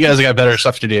 You guys got better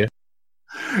stuff to do.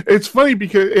 It's funny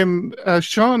because, and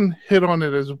Sean hit on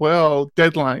it as well,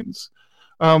 deadlines.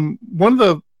 One of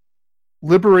the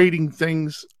liberating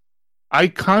things I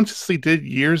consciously did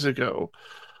years ago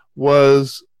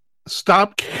was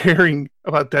stop caring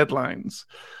about deadlines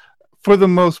for the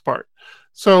most part.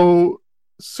 So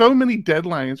many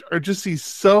deadlines are just these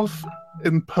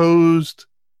self-imposed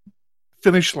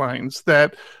finish lines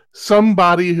that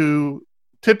somebody who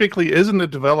typically isn't a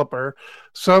developer,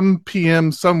 some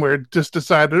PM somewhere just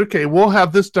decided, okay, we'll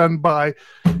have this done by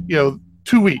 2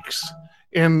 weeks.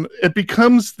 And it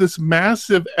becomes this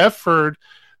massive effort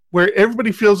where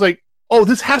everybody feels like oh,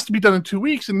 this has to be done in 2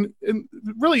 weeks. And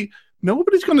really,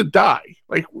 nobody's going to die.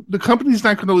 Like, the company's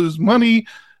not going to lose money.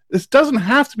 This doesn't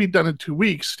have to be done in 2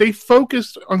 weeks. Stay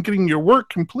focused on getting your work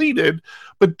completed,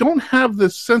 but don't have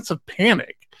this sense of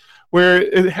panic where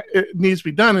it needs to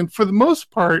be done. And for the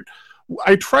most part,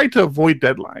 I try to avoid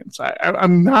deadlines.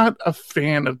 I'm not a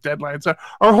fan of deadlines.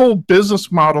 Our whole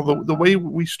business model, the way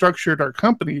we structured our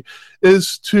company,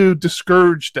 is to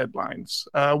discourage deadlines.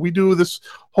 We do this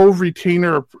whole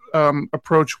retainer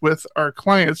approach with our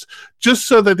clients just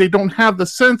so that they don't have the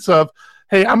sense of,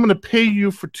 hey, I'm going to pay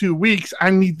you for 2 weeks. I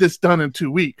need this done in 2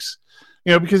 weeks.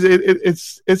 Because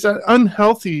it's an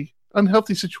unhealthy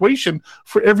situation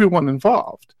for everyone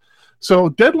involved.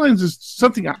 So deadlines is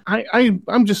something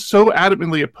I'm just so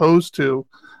adamantly opposed to.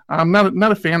 I'm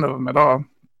not a fan of them at all.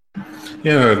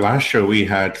 Yeah, last show we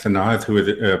had Sanaz, who is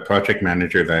a project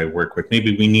manager that I work with.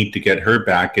 Maybe we need to get her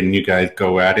back and you guys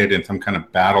go at it in some kind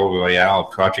of battle royale,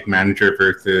 project manager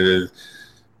versus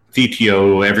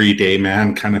CTO, everyday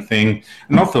man kind of thing.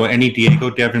 And also any Diego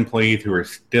Dev employees who are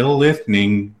still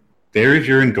listening, there's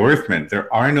your endorsement.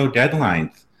 There are no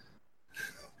deadlines.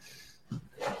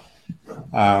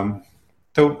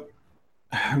 So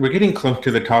we're getting close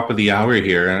to the top of the hour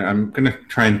here, and I'm going to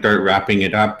try and start wrapping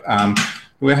it up.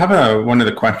 We have one of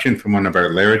the questions from one of our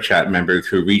LaraChat members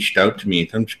who reached out to me,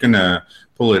 so I'm just going to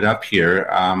pull it up here.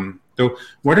 So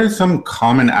what are some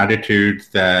common attitudes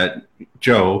that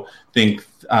Joe thinks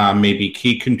maybe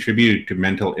key contribute to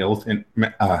mental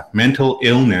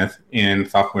illness in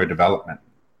software development?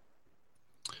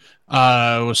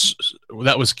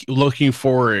 That was looking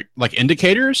for like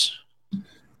indicators?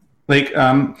 Like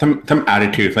some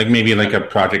attitudes, like maybe like a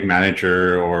project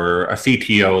manager or a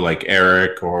CTO like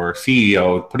Eric or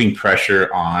CEO putting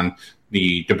pressure on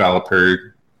the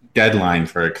developer deadline,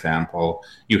 for example.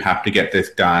 You have to get this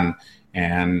done.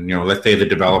 And, let's say the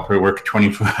developer works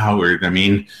 24 hours. I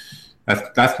mean,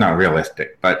 that's not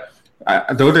realistic. But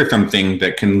those are some things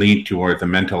that can lead towards a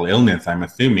mental illness, I'm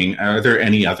assuming. Are there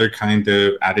any other kinds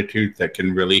of attitudes that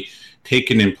can really take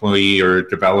an employee or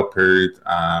developer's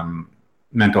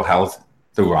mental health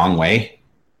the wrong way?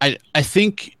 I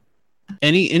think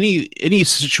any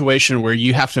situation where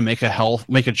you have to make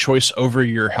a choice over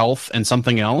your health and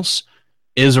something else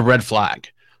is a red flag.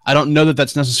 I don't know that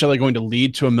that's necessarily going to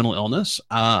lead to a mental illness,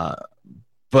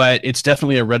 but it's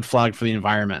definitely a red flag for the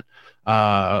environment,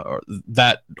 or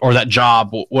that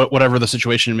job, whatever the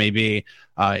situation may be.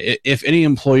 If any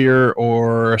employer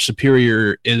or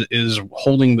superior is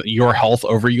holding your health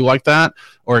over you like that,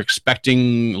 or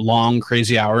expecting long,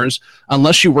 crazy hours,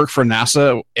 unless you work for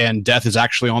NASA and death is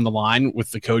actually on the line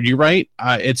with the code you write,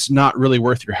 it's not really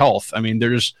worth your health. I mean,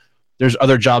 there's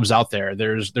other jobs out there.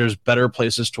 There's better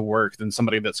places to work than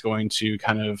somebody that's going to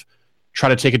kind of try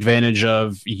to take advantage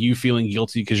of you feeling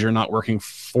guilty because you're not working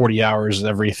 40 hours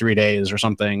every 3 days or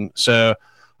something. So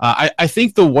I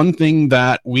think the one thing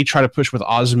that we try to push with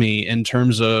OSME in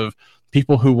terms of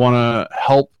people who want to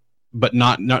help but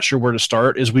not sure where to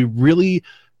start is we really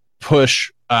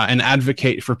push and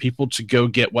advocate for people to go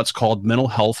get what's called mental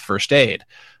health first aid,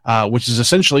 which is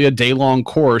essentially a day-long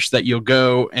course that you'll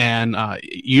go and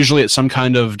usually it's some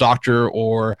kind of doctor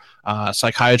or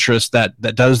psychiatrist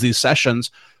that does these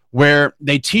sessions where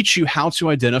they teach you how to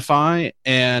identify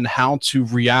and how to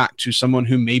react to someone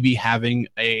who may be having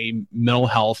a mental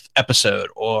health episode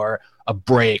or a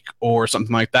break or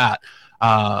something like that.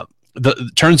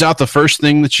 Turns out the first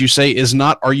thing that you say is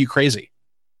not, "Are you crazy?"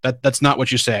 That's not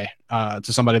what you say to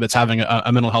somebody that's having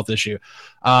a mental health issue.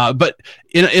 But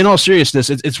in all seriousness,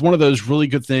 it's one of those really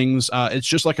good things. It's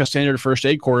just like a standard first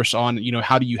aid course on,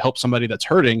 how do you help somebody that's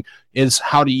hurting, is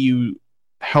how do you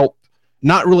help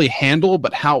not really handle,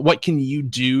 but what can you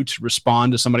do to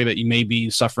respond to somebody that you may be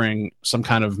suffering some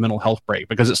kind of mental health break?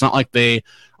 Because it's not like they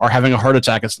are having a heart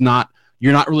attack.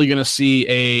 You're not really going to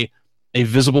see a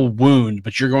visible wound,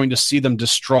 but you're going to see them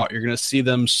distraught. You're going to see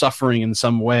them suffering in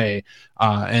some way,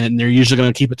 and they're usually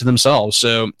going to keep it to themselves.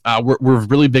 So we're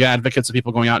really big advocates of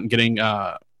people going out and getting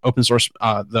open source,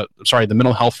 the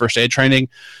mental health first aid training.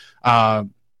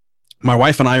 My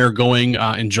wife and I are going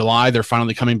in July. They're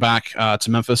finally coming back to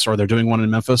Memphis, or they're doing one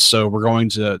in Memphis. So we're going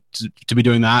to be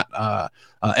doing that.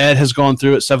 Ed has gone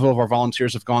through it. Several of our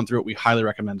volunteers have gone through it. We highly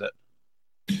recommend it.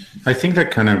 I think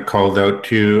that kind of calls out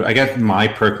to, I guess, my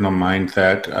personal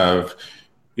mindset of,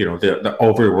 the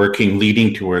overworking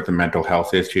leading towards a mental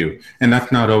health issue. And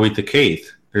that's not always the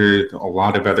case. There's a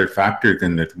lot of other factors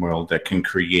in this world that can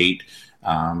create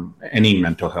any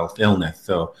mental health illness.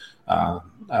 So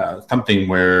something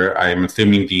where I'm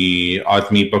assuming the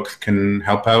OSME books can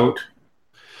help out.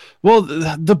 Well,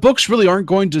 the books really aren't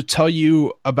going to tell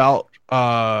you about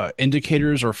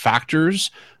indicators or factors.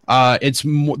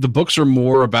 The books are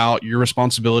more about your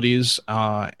responsibilities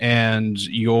and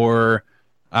your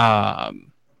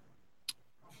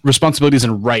responsibilities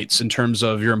and rights in terms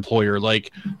of your employer.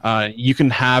 Like you can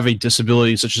have a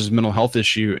disability such as a mental health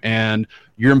issue, and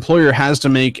your employer has to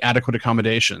make adequate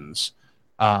accommodations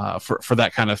for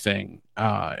that kind of thing,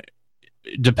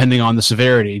 depending on the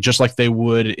severity, just like they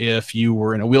would if you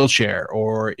were in a wheelchair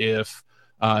or if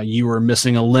you were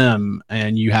missing a limb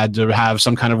and you had to have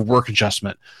some kind of work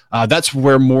adjustment. That's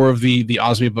where more of the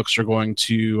OSME books are going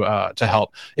to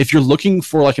help. If you're looking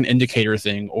for like an indicator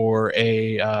thing or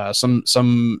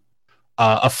some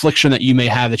affliction that you may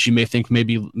have that you may think may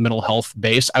be mental health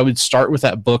based, I would start with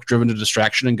that book, Driven to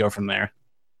Distraction, and go from there.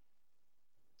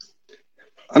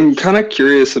 I'm kind of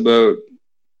curious about.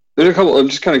 I'm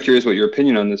just kind of curious about your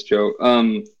opinion on this, Joe.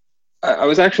 I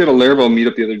was actually at a Laravel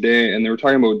meetup the other day, and they were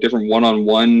talking about different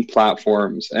one-on-one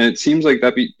platforms, and it seems like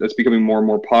that's becoming more and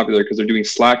more popular because they're doing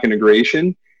Slack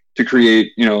integration to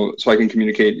create, so I can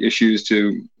communicate issues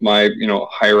to my,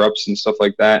 higher ups and stuff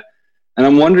like that. And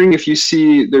I'm wondering if you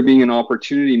see there being an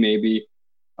opportunity maybe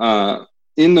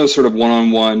in those sort of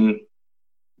one-on-one,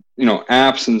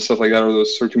 apps and stuff like that, or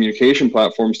those sort of communication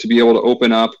platforms to be able to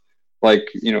open up, like,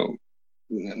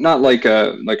 not like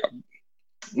a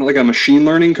machine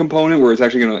learning component where it's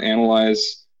actually going to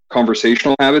analyze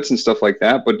conversational habits and stuff like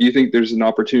that. But do you think there's an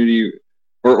opportunity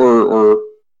or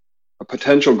a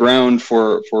potential ground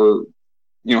for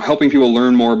helping people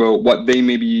learn more about what they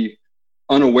may be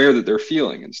unaware that they're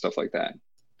feeling and stuff like that?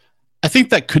 I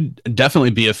think that could definitely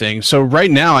be a thing. So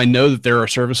right now, I know that there are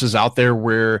services out there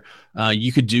where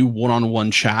you could do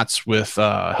one-on-one chats with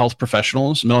health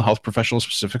professionals, mental health professionals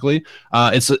specifically.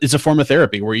 It's a form of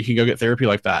therapy where you can go get therapy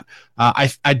like that.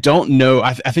 I don't know.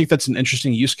 I think that's an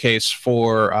interesting use case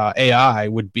for AI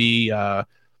would be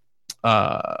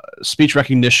speech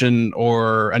recognition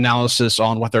or analysis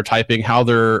on what they're typing, how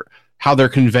they're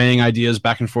conveying ideas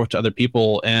back and forth to other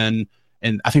people, and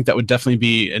I think that would definitely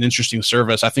be an interesting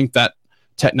service. I think that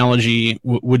technology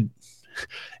would.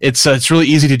 It's really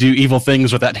easy to do evil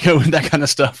things with that kind of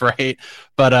stuff, right?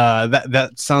 But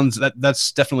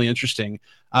that's definitely interesting.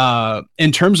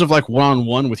 In terms of like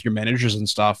one-on-one with your managers and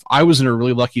stuff, I was in a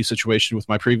really lucky situation with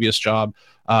my previous job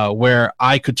where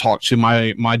I could talk to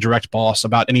my direct boss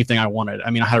about anything I wanted. I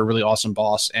mean, I had a really awesome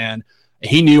boss, and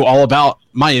he knew all about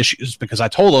my issues because I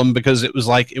told him, because it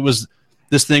was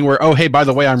this thing where, oh, hey, by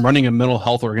the way, I'm running a mental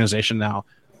health organization now.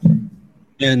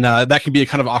 And that can be a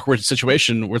kind of awkward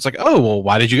situation where it's like, oh, well,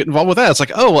 why did you get involved with that? It's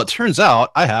like, oh, well, it turns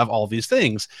out I have all these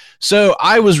things. So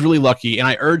I was really lucky. And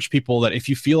I urge people that if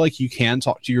you feel like you can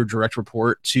talk to your direct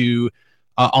report to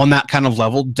on that kind of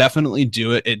level, definitely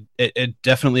do it. It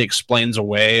definitely explains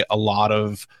away a lot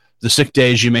of the sick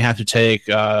days you may have to take,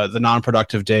 the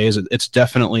non-productive days. It's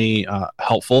definitely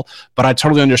helpful. But I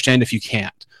totally understand if you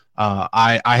can't.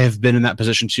 I have been in that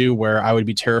position too, where I would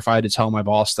be terrified to tell my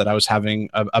boss that I was having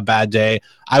a bad day.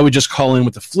 I would just call in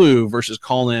with the flu versus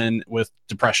call in with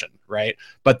depression, right?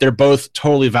 But they're both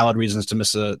totally valid reasons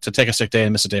to take a sick day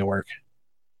and miss a day of work.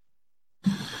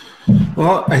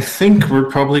 Well, I think we're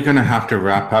probably going to have to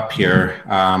wrap up here.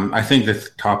 I think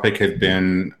this topic has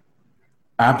been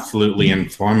absolutely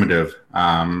informative.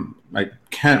 I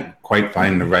can't quite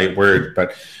find the right word,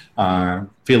 but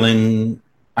I'm feeling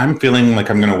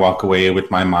like I'm going to walk away with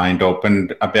my mind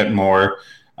opened a bit more.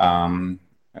 Some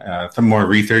more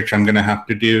research I'm going to have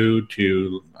to do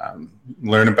to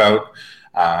learn about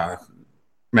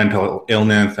mental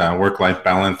illness, work-life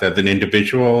balance as an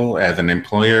individual, as an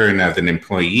employer, and as an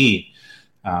employee.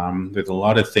 There's a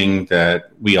lot of things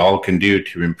that we all can do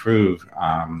to improve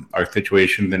our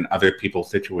situations and other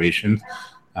people's situations.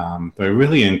 But I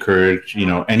really encourage,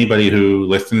 anybody who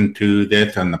listened to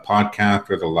this on the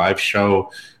podcast or the live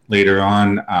show later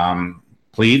on,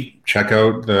 please check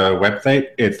out the website.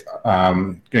 It's,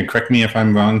 correct me if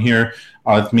I'm wrong here,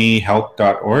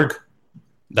 osmehelp.org.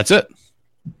 That's it.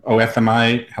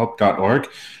 osmihelp.org.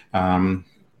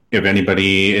 If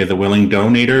anybody is a willing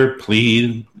donator,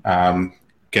 please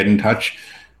get in touch.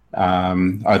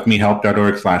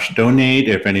 osmihelp.org/donate.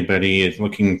 If anybody is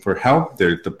looking for help,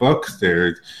 there's the books,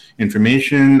 there's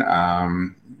information.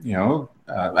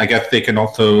 I guess they can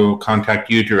also contact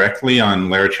you directly on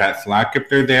LaraChat Slack if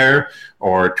they're there,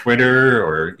 or Twitter,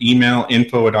 or email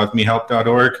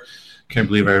info@osmihelp.org. Can't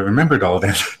believe I remembered all of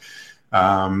this.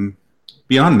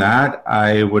 Beyond that,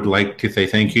 I would like to say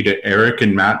thank you to Eric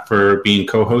and Matt for being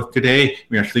co-hosts today.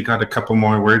 We actually got a couple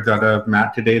more words out of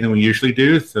Matt today than we usually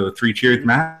do. So 3 cheers,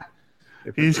 Matt.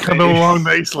 He's coming along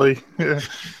nicely.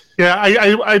 Yeah,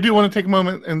 I do want to take a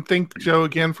moment and thank Joe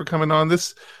again for coming on.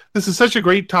 This this is such a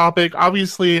great topic.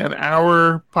 Obviously, an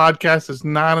hour podcast is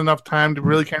not enough time to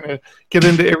really kind of get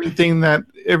into everything that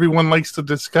everyone likes to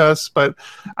discuss. But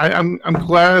I'm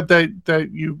glad that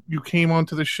you came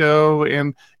onto the show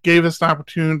and gave us an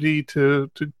opportunity to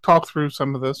talk through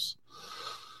some of this.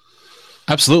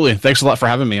 Absolutely. Thanks a lot for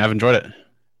having me. I've enjoyed it.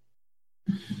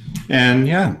 And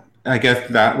yeah, I guess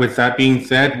that with that being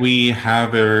said, we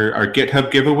have our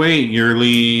GitHub giveaway,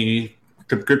 yearly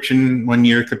subscription, 1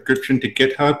 year subscription to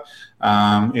GitHub.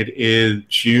 It is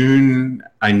June.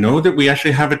 I know that we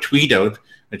actually have a tweet out.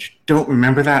 I just don't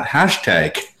remember that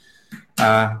hashtag.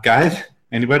 Guys,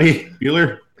 anybody?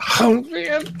 Bueller? Oh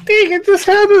man, dang, I just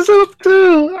had this up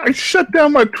too. I shut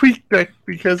down my tweet deck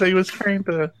because I was trying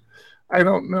to. I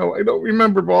don't know. I don't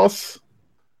remember, boss.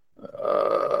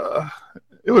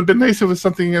 It would have been nice if it was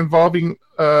something involving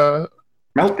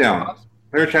Meltdown.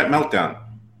 Layer Chat Meltdown.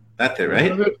 That's it,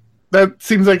 right? That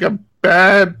seems like a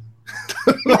bad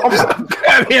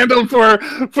bad handle for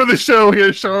the show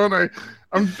here, Sean.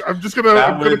 I'm just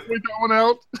gonna point that one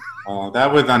out. Oh,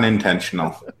 that was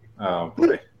unintentional. Oh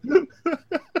boy.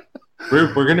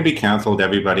 We're gonna be canceled,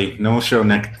 everybody. No show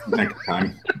next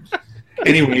time.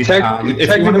 Anyway, if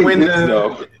you want to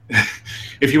win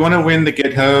if you want to win the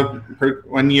GitHub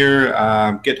 1 year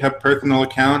GitHub personal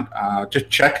account, just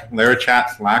check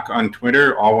LaraChat Slack on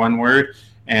Twitter, all one word,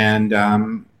 and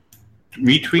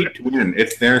retweet to win.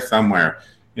 It's there somewhere.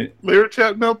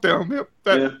 LaraChat Meltdown.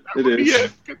 Yep, it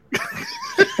is.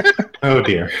 Oh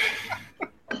dear,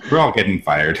 we're all getting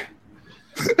fired.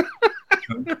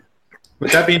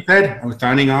 With that being said, I'm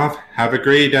signing off. Have a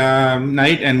great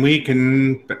night and week,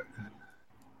 and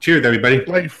cheers, everybody.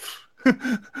 Life.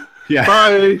 Yeah.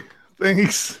 Bye.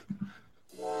 Thanks.